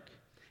the work.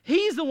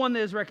 He's the one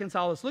that has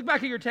reconciled us. Look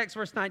back at your text,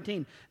 verse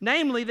 19.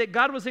 Namely, that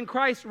God was in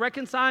Christ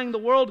reconciling the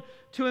world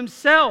to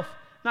Himself,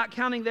 not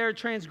counting their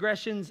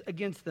transgressions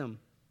against them.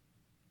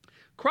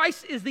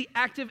 Christ is the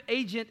active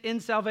agent in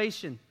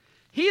salvation.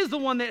 He is the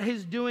one that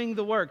is doing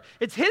the work.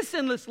 It's his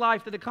sinless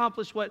life that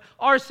accomplished what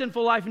our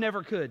sinful life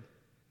never could.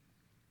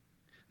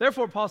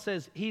 Therefore, Paul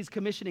says he's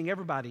commissioning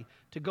everybody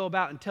to go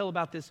about and tell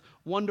about this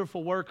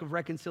wonderful work of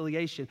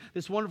reconciliation,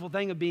 this wonderful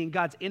thing of being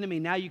God's enemy.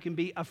 Now you can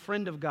be a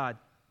friend of God.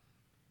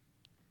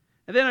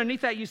 And then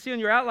underneath that, you see on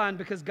your outline,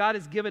 because God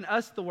has given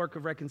us the work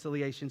of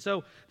reconciliation.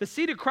 So the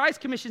seed of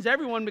Christ commissions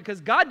everyone because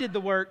God did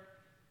the work,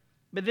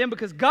 but then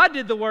because God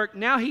did the work,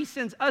 now he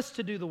sends us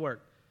to do the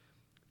work.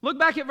 Look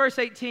back at verse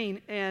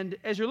 18, and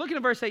as you're looking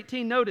at verse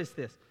 18, notice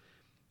this.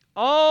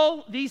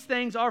 All these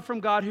things are from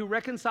God who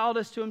reconciled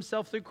us to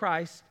himself through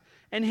Christ,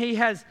 and he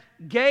has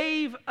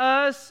gave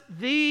us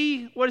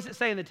what does it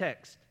say in the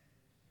text?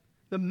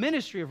 The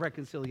ministry of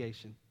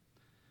reconciliation.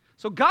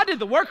 So God did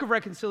the work of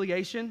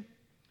reconciliation,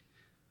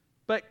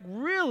 but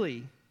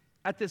really,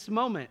 at this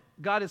moment,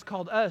 God has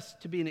called us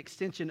to be an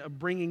extension of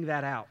bringing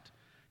that out.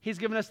 He's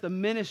given us the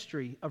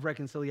ministry of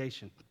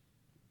reconciliation.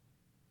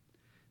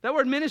 That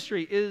word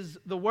ministry is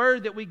the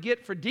word that we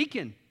get for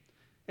deacon.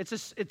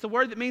 It's a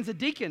word that means a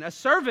deacon, a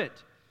servant,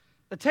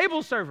 a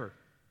table server.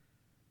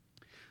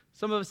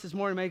 Some of us this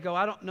morning may go,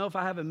 I don't know if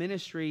I have a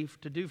ministry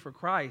to do for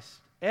Christ.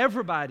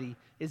 Everybody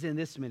is in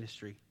this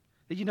ministry.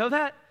 Did you know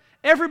that?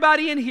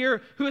 Everybody in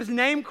here who has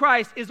named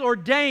Christ is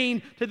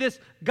ordained to this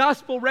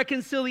gospel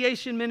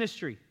reconciliation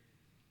ministry.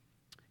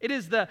 It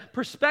is the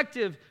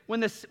perspective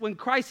when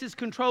Christ is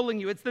controlling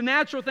you. It's the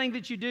natural thing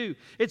that you do.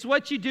 It's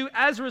what you do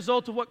as a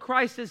result of what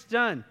Christ has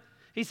done.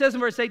 He says in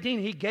verse 18,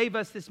 he gave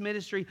us this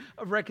ministry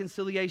of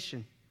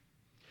reconciliation.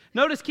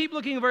 Notice, keep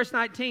looking at verse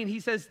 19. He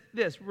says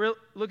this,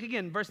 look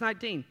again, verse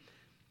 19.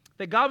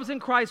 That God was in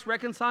Christ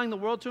reconciling the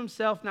world to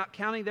himself, not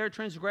counting their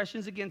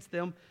transgressions against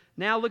them.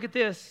 Now look at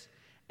this.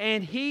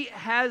 And he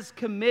has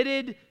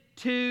committed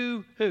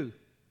to who?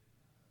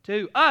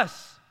 To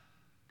us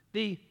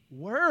the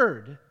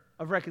word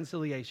of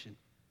reconciliation.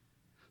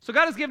 So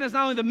God has given us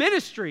not only the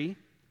ministry,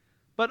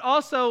 but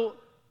also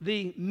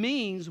the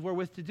means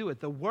wherewith to do it,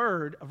 the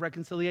word of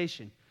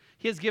reconciliation.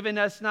 He has given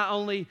us not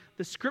only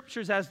the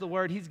scriptures as the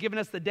word, he's given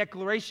us the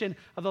declaration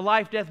of the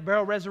life, death,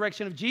 burial,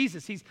 resurrection of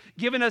Jesus. He's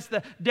given us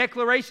the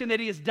declaration that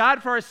he has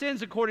died for our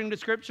sins according to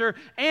scripture,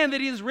 and that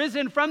he has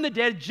risen from the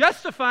dead,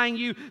 justifying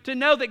you to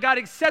know that God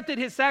accepted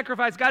his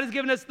sacrifice. God has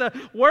given us the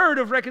word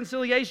of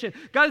reconciliation.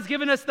 God has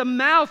given us the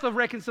mouth of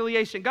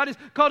reconciliation. God has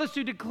called us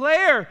to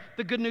declare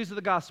the good news of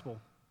the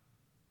gospel.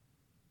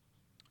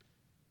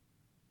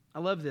 I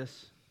love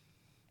this.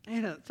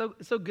 Man,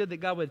 it's so good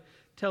that God would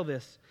tell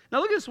this. Now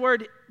look at this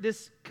word,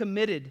 this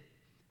committed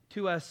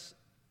to us,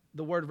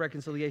 the word of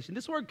reconciliation.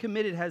 This word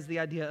committed has the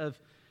idea of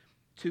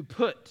to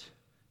put,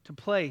 to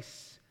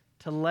place,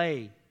 to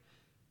lay.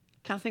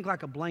 Kind of think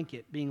like a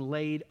blanket being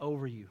laid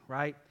over you,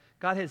 right?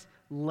 God has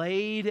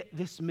laid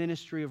this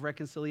ministry of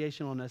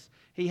reconciliation on us.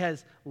 He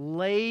has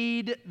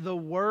laid the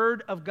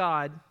word of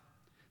God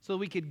so that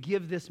we could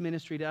give this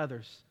ministry to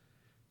others.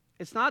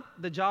 It's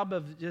not the job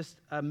of just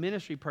a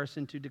ministry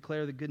person to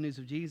declare the good news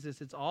of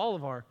Jesus. It's all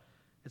of our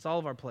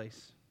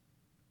place.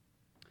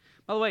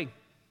 By the way,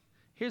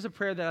 here's a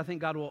prayer that I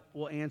think God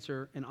will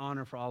answer and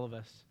honor for all of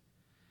us.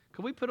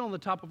 Could we put on the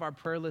top of our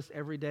prayer list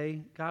every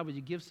day, God, would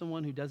you give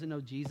someone who doesn't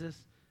know Jesus?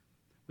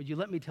 Would you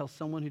let me tell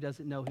someone who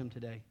doesn't know him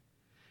today?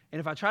 And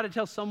if I try to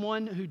tell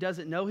someone who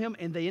doesn't know him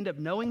and they end up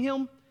knowing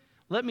him,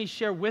 let me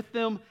share with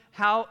them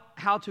how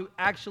to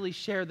actually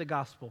share the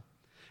gospel.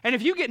 And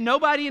if you get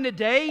nobody in a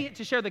day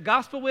to share the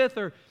gospel with,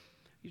 or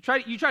you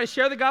try to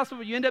share the gospel,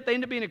 but they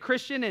end up being a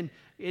Christian, and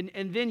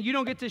then you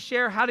don't get to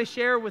share how to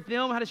share with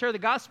them, how to share the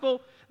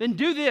gospel, then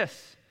do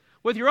this.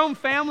 With your own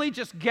family,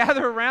 just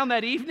gather around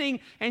that evening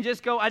and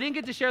just go, I didn't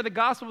get to share the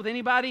gospel with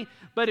anybody,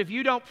 but if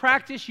you don't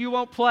practice, you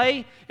won't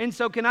play. And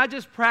so can I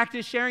just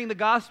practice sharing the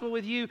gospel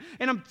with you?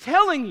 And I'm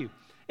telling you,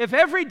 if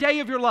every day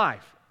of your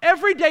life,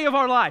 every day of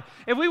our life,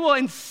 if we will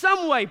in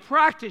some way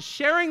practice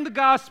sharing the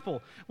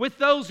gospel with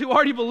those who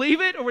already believe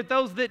it or with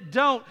those that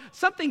don't,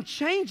 something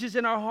changes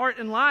in our heart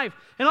and life.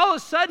 And all of a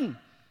sudden,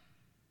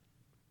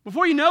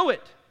 before you know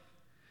it,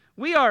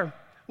 we are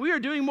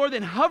doing more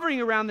than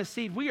hovering around the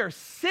seat. We are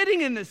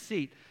sitting in the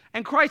seat.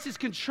 And Christ is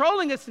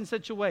controlling us in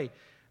such a way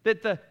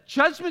that the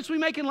judgments we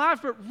make in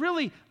life are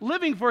really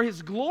living for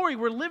his glory.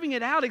 We're living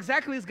it out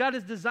exactly as God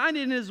has designed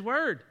it in his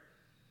word.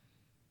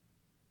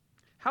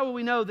 How will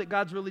we know that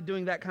God's really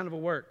doing that kind of a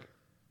work?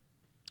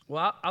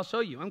 Well, I'll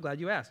show you. I'm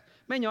glad you asked.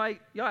 Man, y'all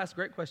ask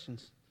great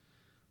questions.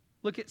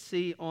 Look at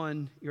C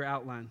on your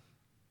outline.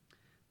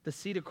 The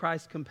seat of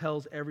Christ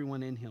compels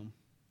everyone in him.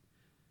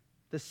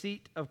 The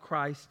seat of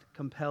Christ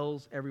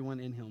compels everyone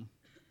in him.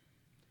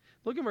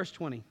 Look at verse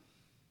 20.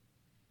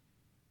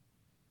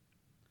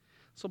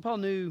 So Paul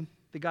knew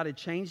that God had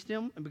changed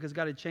him, and because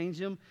God had changed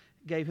him,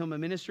 gave him a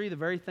ministry, the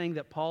very thing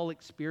that Paul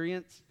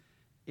experienced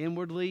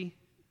inwardly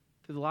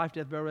through the life,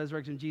 death, burial,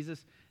 resurrection of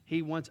Jesus.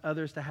 He wants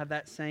others to have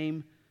that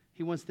same.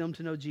 He wants them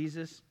to know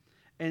Jesus.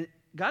 And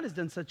God has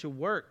done such a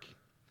work.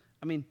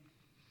 I mean,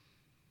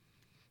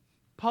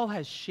 Paul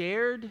has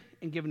shared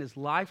and given his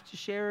life to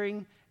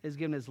sharing has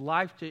given his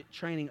life to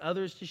training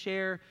others to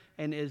share,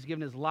 and has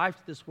given his life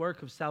to this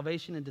work of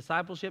salvation and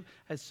discipleship,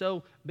 has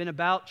so been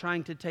about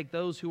trying to take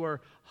those who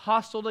are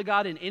hostile to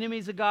God and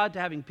enemies of God to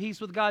having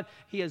peace with God.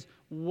 He has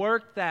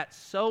worked that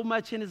so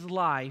much in his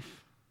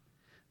life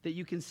that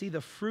you can see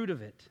the fruit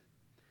of it.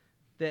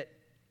 That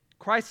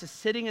Christ is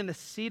sitting in the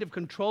seat of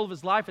control of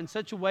his life in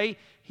such a way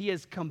he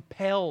is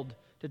compelled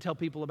to tell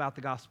people about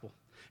the gospel.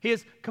 He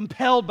is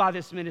compelled by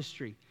this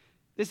ministry.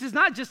 This is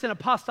not just an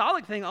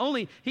apostolic thing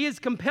only. He is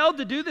compelled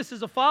to do this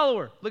as a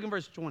follower. Look in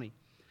verse 20.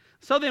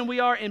 So then we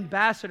are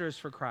ambassadors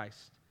for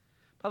Christ.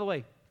 By the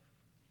way,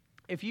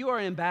 if you are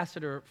an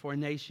ambassador for a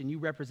nation, you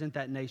represent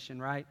that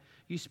nation, right?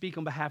 You speak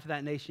on behalf of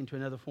that nation to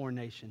another foreign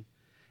nation.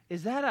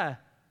 Is that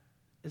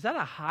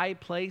a high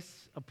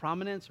place of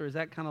prominence, or is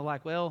that kind of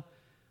like, well,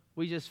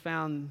 we just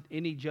found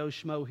any Joe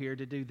Schmo here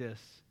to do this?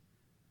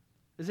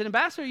 Is an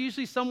ambassador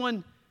usually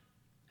someone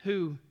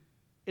who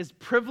is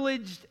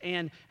privileged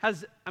and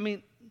has,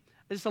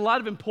 there's a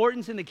lot of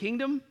importance in the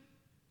kingdom?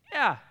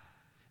 Yeah.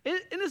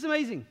 Isn't this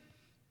amazing?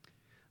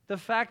 The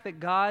fact that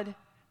God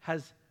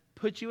has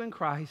put you in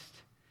Christ,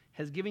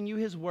 has given you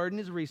his word and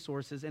his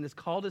resources, and has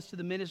called us to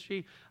the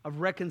ministry of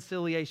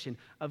reconciliation,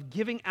 of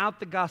giving out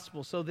the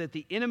gospel so that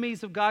the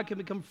enemies of God can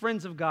become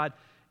friends of God.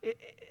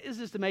 It's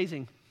just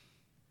amazing.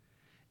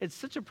 It's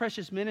such a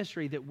precious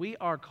ministry that we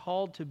are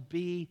called to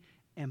be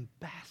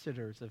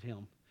ambassadors of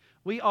him.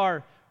 We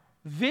are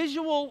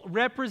visual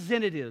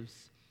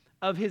representatives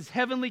of his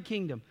heavenly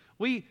kingdom.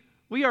 We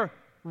are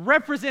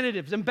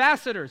representatives,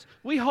 ambassadors.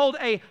 We hold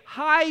a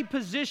high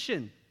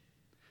position.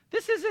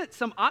 This isn't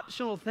some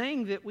optional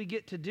thing that we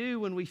get to do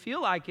when we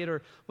feel like it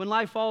or when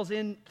life falls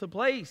into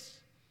place.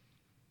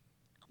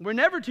 We're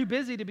never too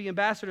busy to be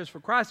ambassadors for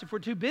Christ. If we're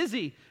too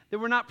busy,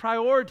 then we're not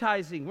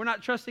prioritizing. We're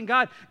not trusting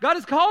God. God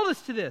has called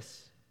us to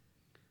this.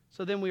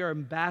 So then we are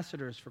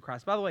ambassadors for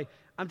Christ. By the way,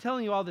 I'm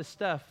telling you all this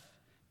stuff.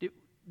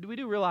 Do we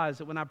realize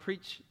that when I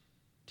preach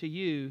to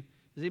you,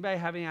 does anybody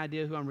have any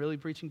idea who I'm really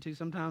preaching to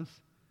sometimes?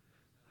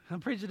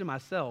 I'm preaching to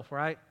myself,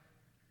 right?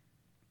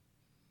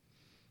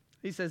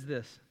 He says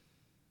this.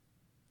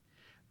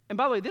 And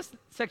by the way, this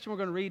section we're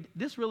going to read,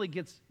 this really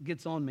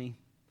gets on me.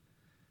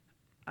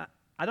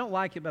 I don't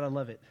like it, but I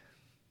love it.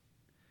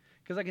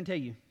 Because I can tell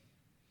you,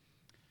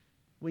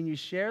 when you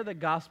share the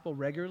gospel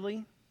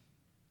regularly,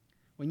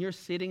 when you're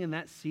sitting in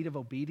that seat of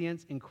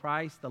obedience in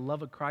Christ, the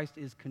love of Christ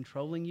is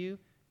controlling you,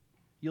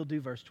 you'll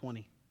do verse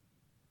 20.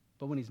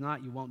 But when he's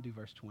not, you won't do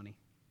verse 20.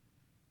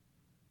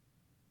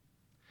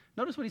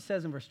 Notice what he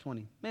says in verse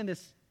 20. Man,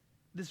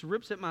 this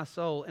rips at my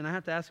soul, and I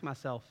have to ask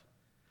myself,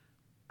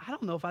 I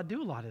don't know if I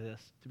do a lot of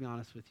this, to be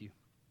honest with you.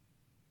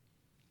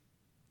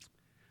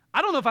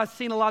 I don't know if I've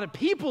seen a lot of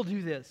people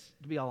do this,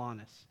 to be all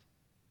honest.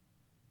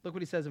 Look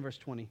what he says in verse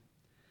 20.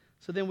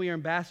 So then we are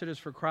ambassadors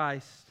for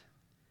Christ,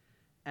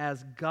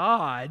 as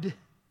God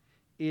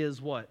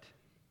is what?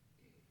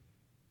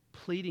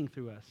 Pleading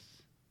through us.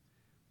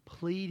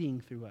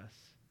 Pleading through us.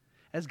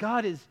 As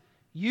God is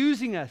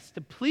using us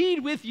to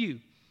plead with you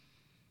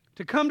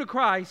to come to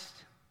Christ,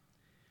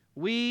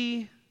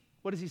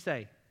 what does he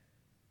say?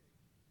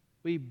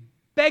 We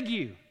beg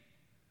you.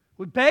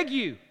 We beg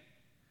you.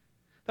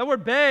 That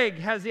word beg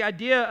has the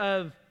idea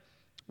of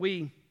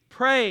we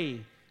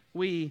pray,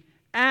 we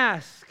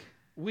ask,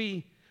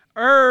 we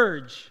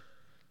urge,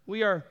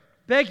 we are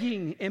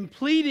begging and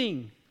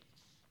pleading.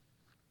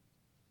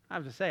 I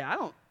have to say, I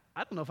don't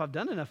know if I've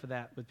done enough of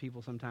that with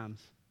people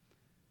sometimes.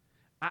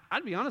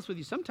 I'd be honest with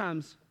you,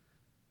 sometimes,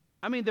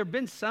 there have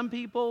been some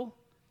people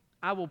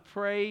I will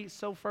pray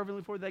so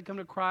fervently for they come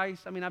to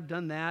Christ. I've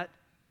done that.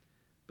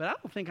 But I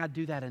don't think I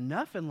do that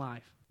enough in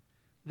life.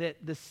 That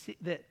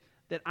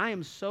I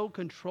am so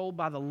controlled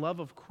by the love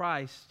of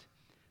Christ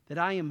that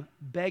I am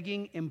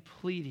begging and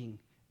pleading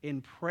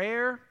in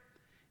prayer,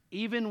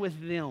 even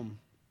with them.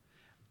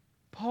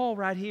 Paul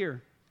right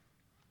here.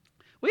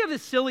 We have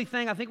this silly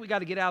thing I think we got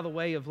to get out of the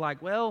way of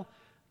like, well,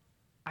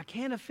 I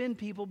can't offend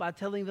people by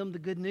telling them the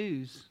good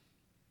news.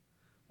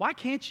 Why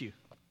can't you?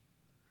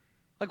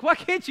 Why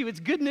can't you? It's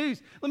good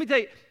news. Let me tell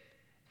you,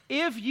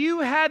 if you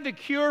had the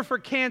cure for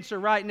cancer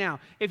right now,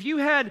 if you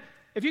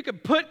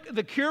could put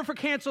the cure for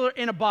cancer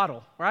in a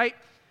bottle, right?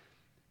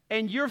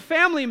 And your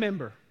family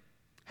member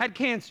had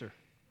cancer,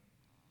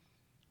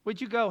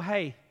 would you go,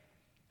 hey,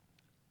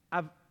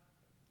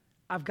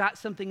 I've got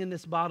something in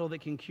this bottle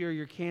that can cure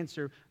your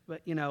cancer,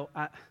 but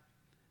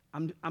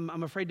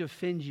I'm afraid to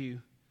offend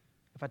you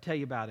if I tell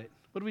you about it.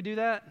 Would we do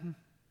that?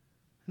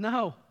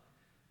 No.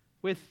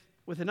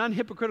 With an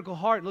unhypocritical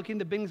heart, looking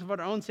the things of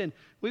our own sin,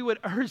 we would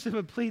urge them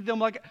and plead them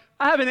like,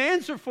 I have an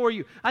answer for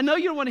you. I know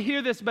you don't want to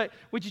hear this, but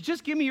would you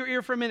just give me your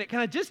ear for a minute? Can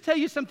I just tell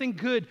you something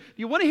good? Do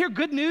you want to hear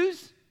good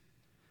news?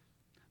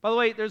 By the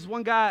way, there's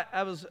one guy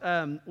I was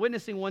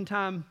witnessing one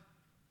time,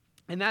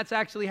 and that's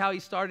actually how he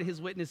started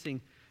his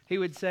witnessing. He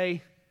would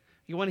say,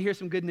 you want to hear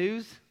some good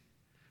news?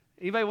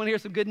 Anybody want to hear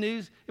some good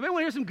news? Anybody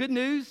want to hear some good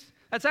news?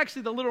 That's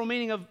actually the literal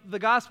meaning of the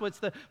gospel. It's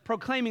the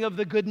proclaiming of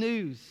the good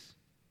news.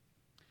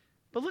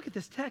 But look at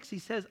this text. He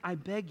says, I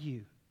beg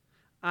you.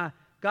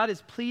 God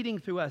is pleading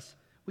through us.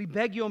 We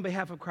beg you on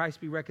behalf of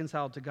Christ, be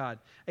reconciled to God.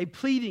 A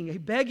pleading, a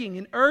begging,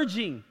 an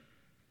urging.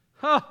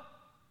 Oh,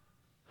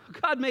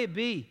 God, may it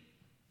be.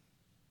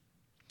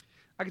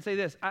 I can say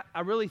this.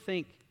 I really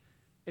think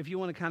if you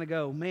want to kind of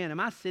go, man, am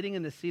I sitting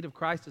in the seat of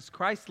Christ? Does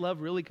Christ's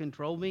love really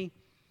control me?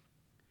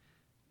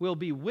 We'll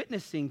be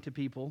witnessing to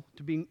people,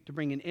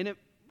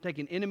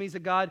 taking enemies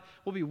of God.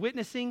 We'll be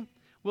witnessing.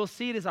 We'll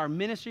see it as our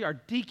ministry, our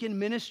deacon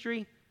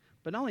ministry.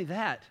 But not only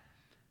that,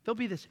 there'll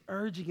be this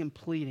urging and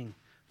pleading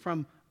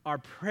from our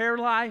prayer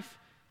life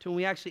to when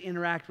we actually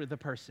interact with the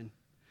person.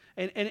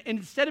 And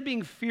instead of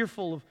being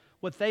fearful of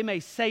what they may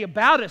say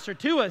about us or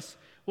to us,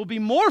 we'll be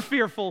more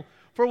fearful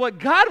for what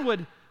God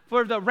would,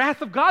 for the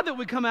wrath of God that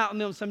would come out on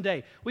them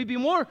someday. We'd be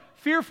more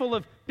fearful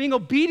of being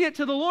obedient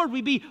to the Lord.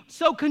 We'd be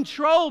so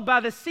controlled by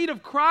the seat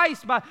of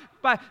Christ,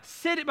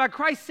 by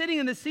Christ sitting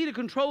in the seat of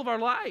control of our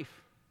life.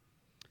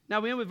 Now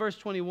we end with verse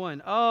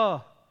 21.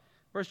 Oh,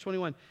 verse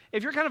 21.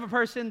 If you're kind of a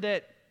person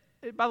that,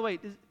 by the way,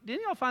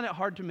 didn't y'all find it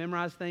hard to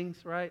memorize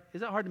things, right?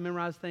 Is it hard to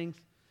memorize things?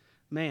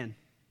 Man,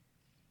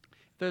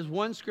 if there's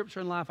one scripture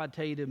in life I'd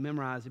tell you to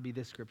memorize, it'd be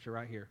this scripture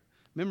right here.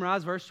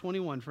 Memorize verse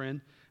 21,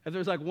 friend. If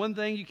there's like one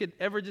thing you could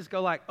ever just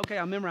go like, okay,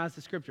 I'll memorize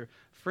the scripture.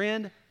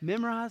 Friend,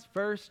 memorize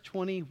verse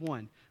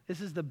 21.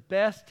 This is the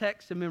best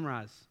text to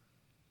memorize.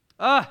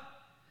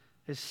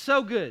 It's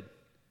so good.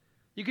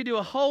 You could do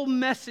a whole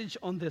message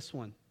on this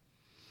one.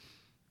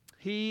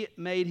 He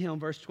made him,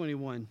 verse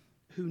 21,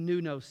 who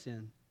knew no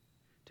sin,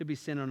 to be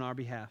sin on our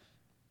behalf,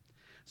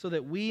 so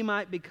that we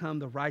might become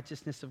the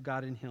righteousness of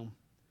God in him.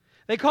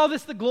 They call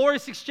this the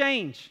glorious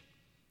exchange.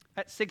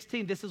 At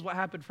 16, this is what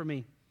happened for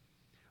me.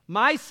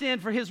 My sin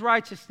for his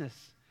righteousness.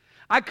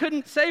 I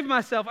couldn't save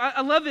myself.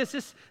 I love this.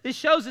 This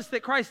shows us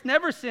that Christ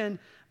never sinned,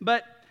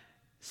 but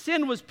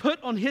sin was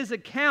put on his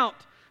account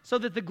so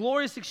that the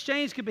glorious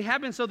exchange could be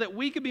happening, so that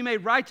we could be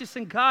made righteous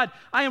in God.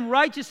 I am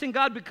righteous in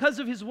God because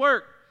of his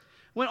work.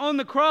 When on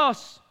the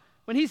cross,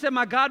 when he said,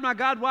 my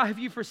God, why have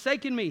you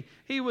forsaken me?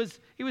 He was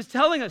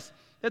telling us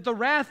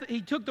that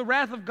he took the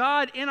wrath of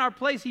God in our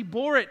place. He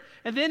bore it.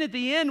 And then at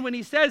the end, when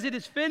he says it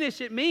is finished,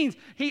 it means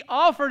he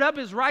offered up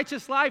his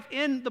righteous life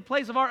in the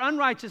place of our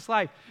unrighteous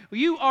life.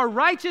 You are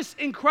righteous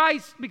in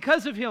Christ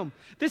because of him.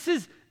 This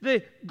is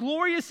the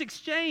glorious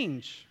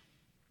exchange.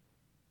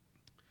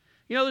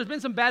 You know, there's been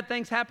some bad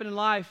things happen in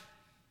life.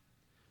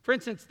 For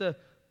instance, the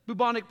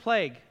bubonic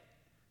plague.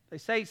 They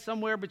say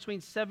somewhere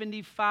between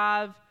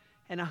 75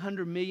 and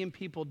 100 million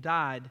people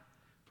died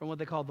from what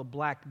they call the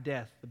Black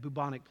Death, the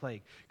bubonic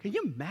plague. Can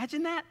you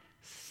imagine that?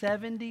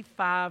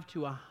 75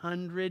 to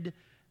 100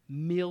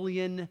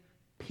 million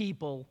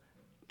people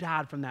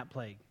died from that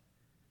plague.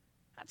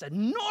 That's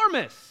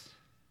enormous.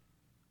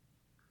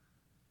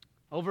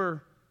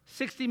 Over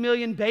 60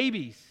 million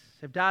babies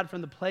have died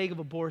from the plague of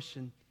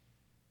abortion.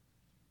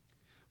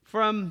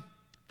 From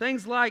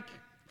things like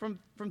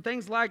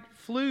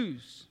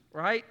flus,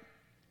 right?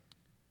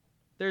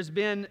 There's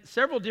been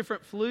several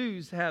different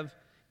flus have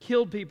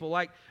killed people.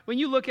 Like when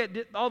you look at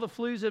all the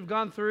flus that have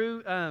gone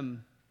through,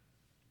 man,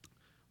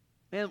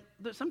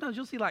 sometimes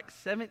you'll see like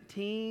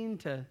 17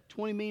 to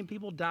 20 million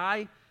people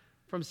die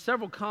from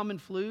several common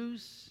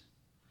flus.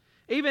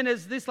 Even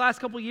as this last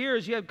couple of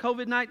years, you have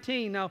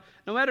COVID-19. Now,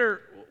 no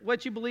matter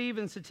what you believe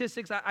in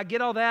statistics, I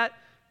get all that,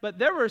 but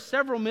there were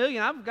several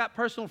million. I've got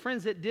personal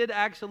friends that did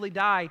actually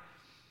die.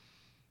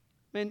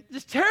 Man,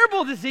 just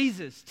terrible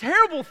diseases,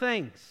 terrible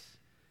things.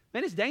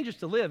 Man, it's dangerous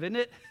to live, isn't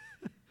it?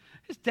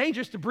 It's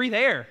dangerous to breathe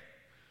air.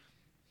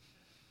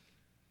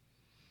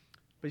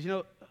 But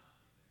you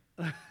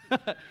know,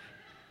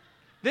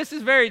 this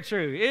is very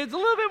true. It's a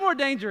little bit more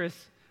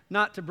dangerous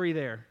not to breathe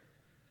air.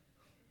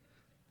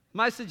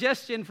 My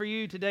suggestion for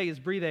you today is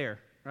breathe air,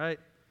 right?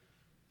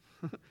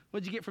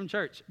 What'd you get from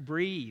church?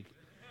 Breathe.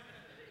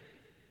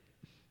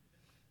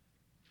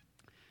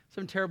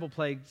 Some terrible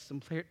plagues,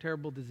 some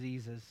terrible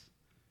diseases.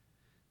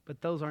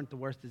 But those aren't the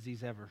worst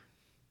disease ever.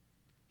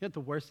 You know what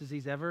the worst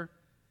disease ever?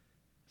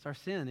 It's our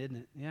sin, isn't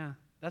it? Yeah,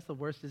 that's the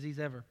worst disease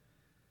ever.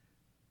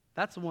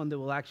 That's the one that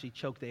will actually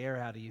choke the air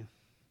out of you.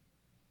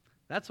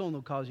 That's the one that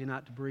will cause you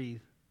not to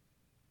breathe.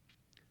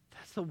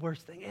 That's the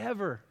worst thing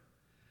ever.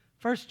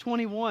 Verse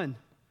 21.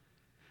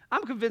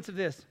 I'm convinced of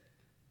this.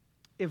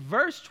 If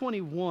verse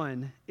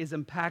 21 is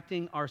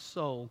impacting our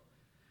soul,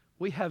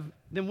 we can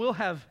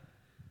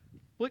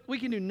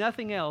do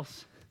nothing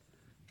else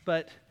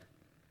but,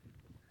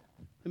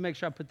 let me make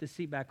sure I put this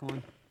seat back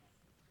on.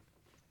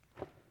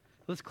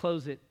 Let's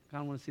close it. I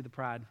don't want to see the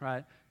pride,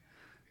 right?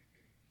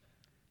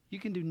 You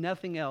can do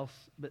nothing else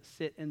but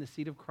sit in the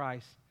seat of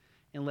Christ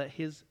and let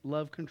his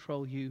love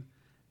control you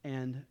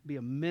and be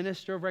a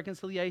minister of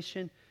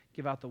reconciliation,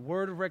 give out the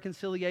word of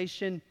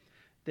reconciliation,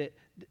 that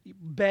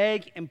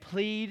beg and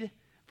plead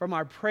from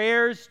our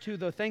prayers to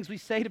the things we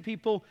say to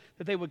people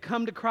that they would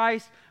come to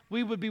Christ.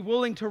 We would be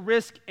willing to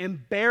risk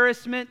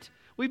embarrassment.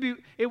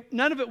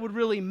 None of it would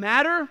really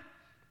matter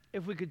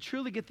if we could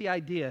truly get the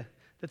idea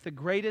that the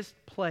greatest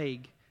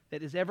plague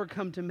that has ever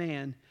come to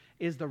man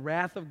is the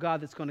wrath of God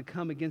that's going to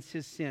come against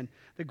his sin.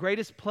 The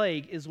greatest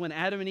plague is when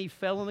Adam and Eve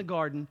fell in the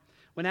garden,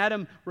 When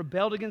Adam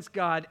rebelled against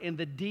God and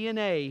the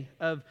DNA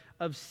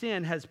of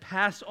sin has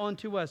passed on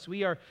to us,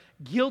 we are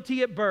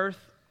guilty at birth,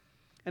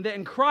 and that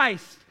in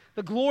Christ,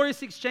 the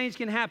glorious exchange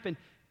can happen.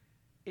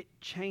 It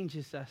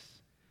changes us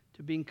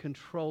to being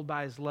controlled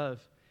by His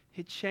love.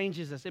 It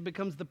changes us. It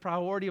becomes the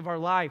priority of our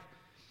life.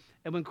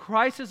 And when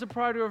Christ is the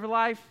priority of our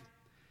life,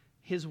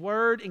 His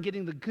Word and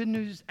getting the good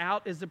news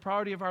out is the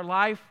priority of our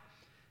life.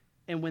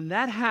 And when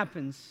that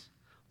happens,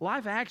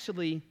 life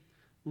actually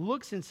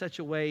looks in such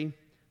a way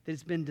that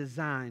it's been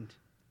designed.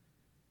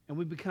 And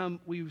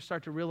we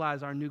start to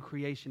realize our new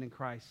creation in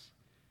Christ.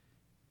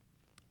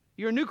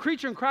 You're a new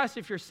creature in Christ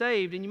if you're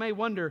saved, and you may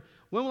wonder,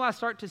 when will I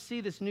start to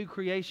see this new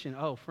creation?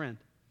 Oh, friend,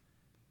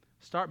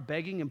 start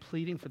begging and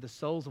pleading for the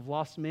souls of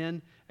lost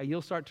men, and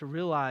you'll start to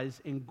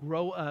realize and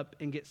grow up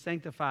and get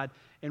sanctified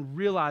and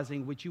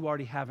realizing what you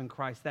already have in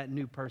Christ, that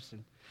new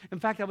person. In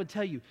fact, I would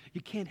tell you,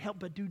 you can't help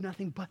but do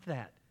nothing but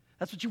that.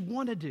 That's what you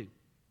want to do.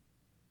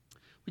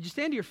 Would you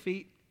stand to your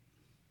feet?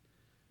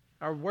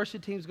 Our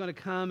worship team is going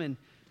to come, and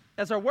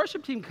as our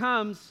worship team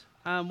comes,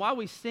 while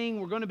we sing,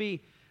 we're going to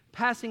be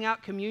passing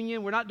out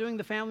communion. We're not doing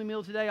the family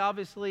meal today,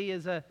 obviously,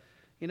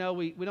 we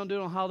don't do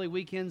it on holiday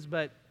weekends,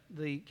 but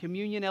the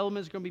communion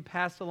element is going to be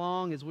passed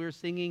along as we're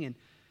singing.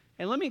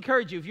 And let me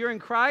encourage you, if you're in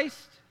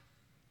Christ,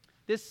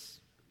 this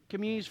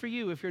communion is for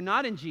you. If you're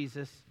not in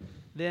Jesus,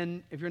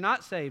 then if you're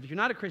not saved, if you're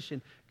not a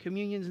Christian,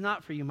 communion is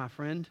not for you, my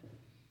friend.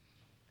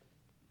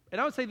 And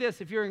I would say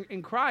this, if you're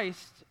in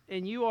Christ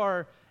and you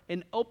are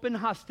in open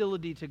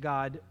hostility to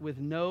God with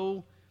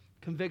no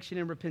conviction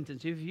and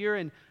repentance, if you're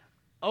in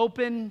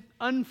open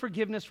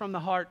unforgiveness from the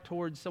heart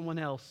towards someone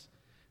else,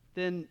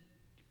 then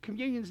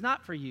communion's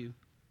not for you.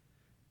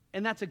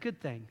 And that's a good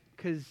thing,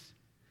 because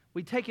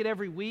we take it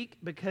every week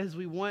because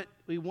we want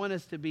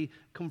us to be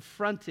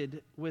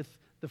confronted with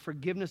the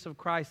forgiveness of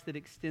Christ that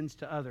extends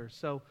to others.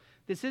 So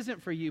this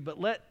isn't for you, but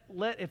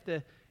if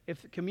the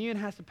communion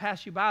has to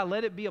pass you by,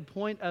 let it be a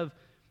point of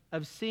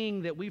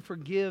seeing that we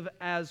forgive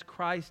as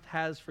Christ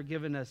has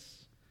forgiven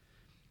us.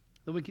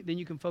 Then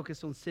you can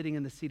focus on sitting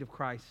in the seat of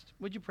Christ.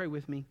 Would you pray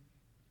with me?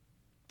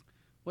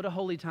 What a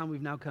holy time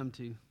we've now come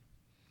to.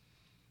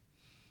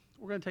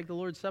 We're going to take the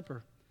Lord's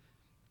Supper.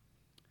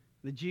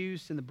 The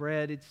juice and the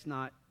bread, it's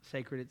not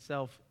sacred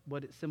itself.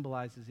 What it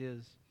symbolizes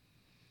is,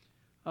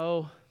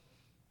 oh,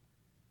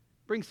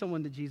 bring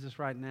someone to Jesus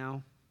right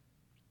now.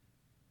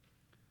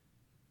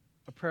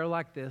 A prayer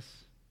like this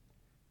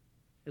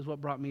is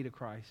what brought me to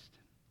Christ.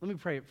 Let me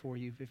pray it for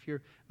you.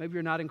 Maybe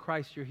you're not in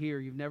Christ, you're here,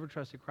 you've never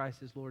trusted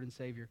Christ as Lord and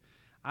Savior.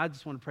 I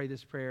just want to pray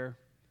this prayer.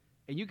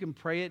 And you can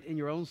pray it in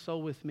your own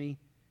soul with me.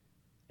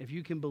 If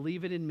you can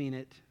believe it and mean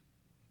it,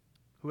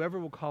 whoever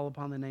will call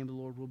upon the name of the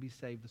Lord will be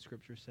saved, the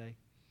scriptures say.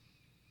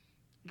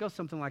 It goes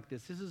something like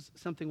this. This is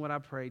something what I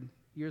prayed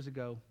years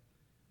ago.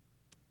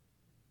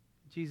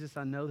 Jesus,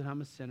 I know that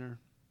I'm a sinner.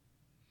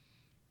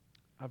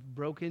 I've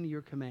broken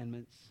your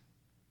commandments.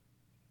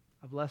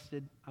 I've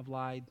lusted. I've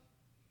lied.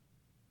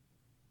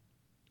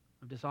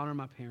 I've dishonored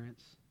my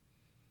parents.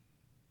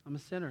 I'm a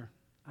sinner.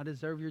 I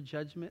deserve your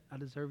judgment. I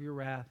deserve your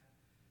wrath.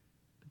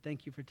 But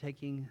thank you for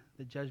taking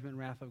the judgment and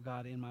wrath of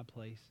God in my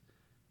place.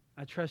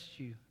 I trust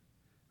you.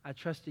 I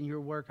trust in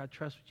your work. I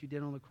trust what you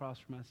did on the cross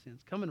for my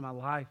sins. Come into my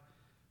life.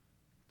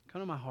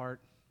 Come to my heart.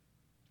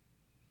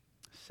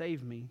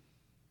 Save me.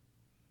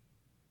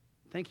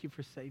 Thank you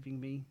for saving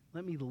me.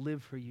 Let me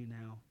live for you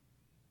now.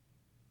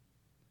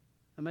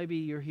 And maybe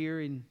you're here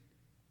and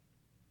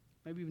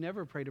maybe you've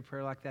never prayed a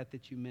prayer like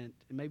that you meant.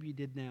 And maybe you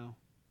did now.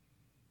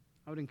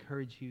 I would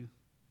encourage you.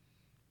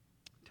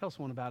 Tell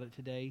someone about it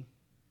today.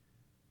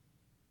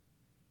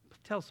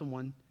 Tell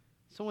someone.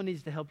 Someone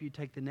needs to help you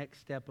take the next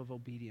step of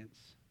obedience.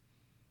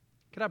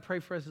 Could I pray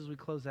for us as we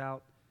close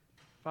out?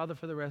 Father,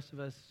 for the rest of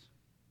us,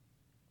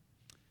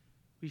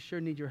 we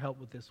sure need your help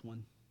with this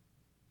one.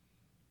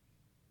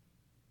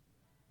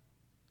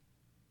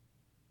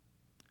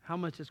 How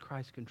much is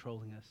Christ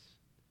controlling us?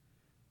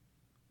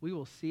 We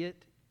will see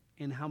it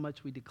in how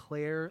much we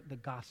declare the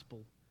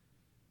gospel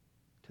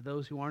to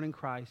those who aren't in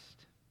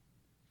Christ,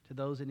 to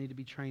those that need to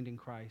be trained in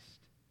Christ.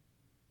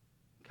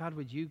 God,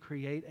 would you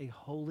create a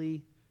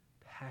holy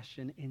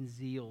passion and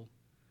zeal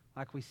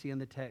like we see in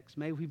the text?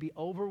 May we be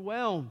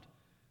overwhelmed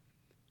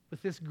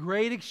with this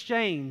great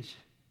exchange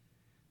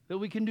that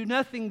we can do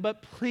nothing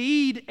but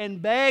plead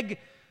and beg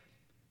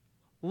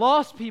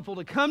lost people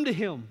to come to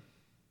Him.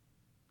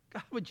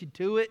 God, would you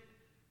do it?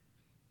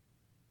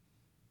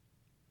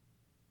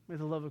 May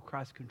the love of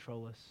Christ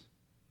control us.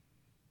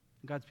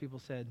 And God's people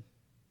said,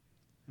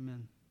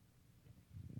 amen.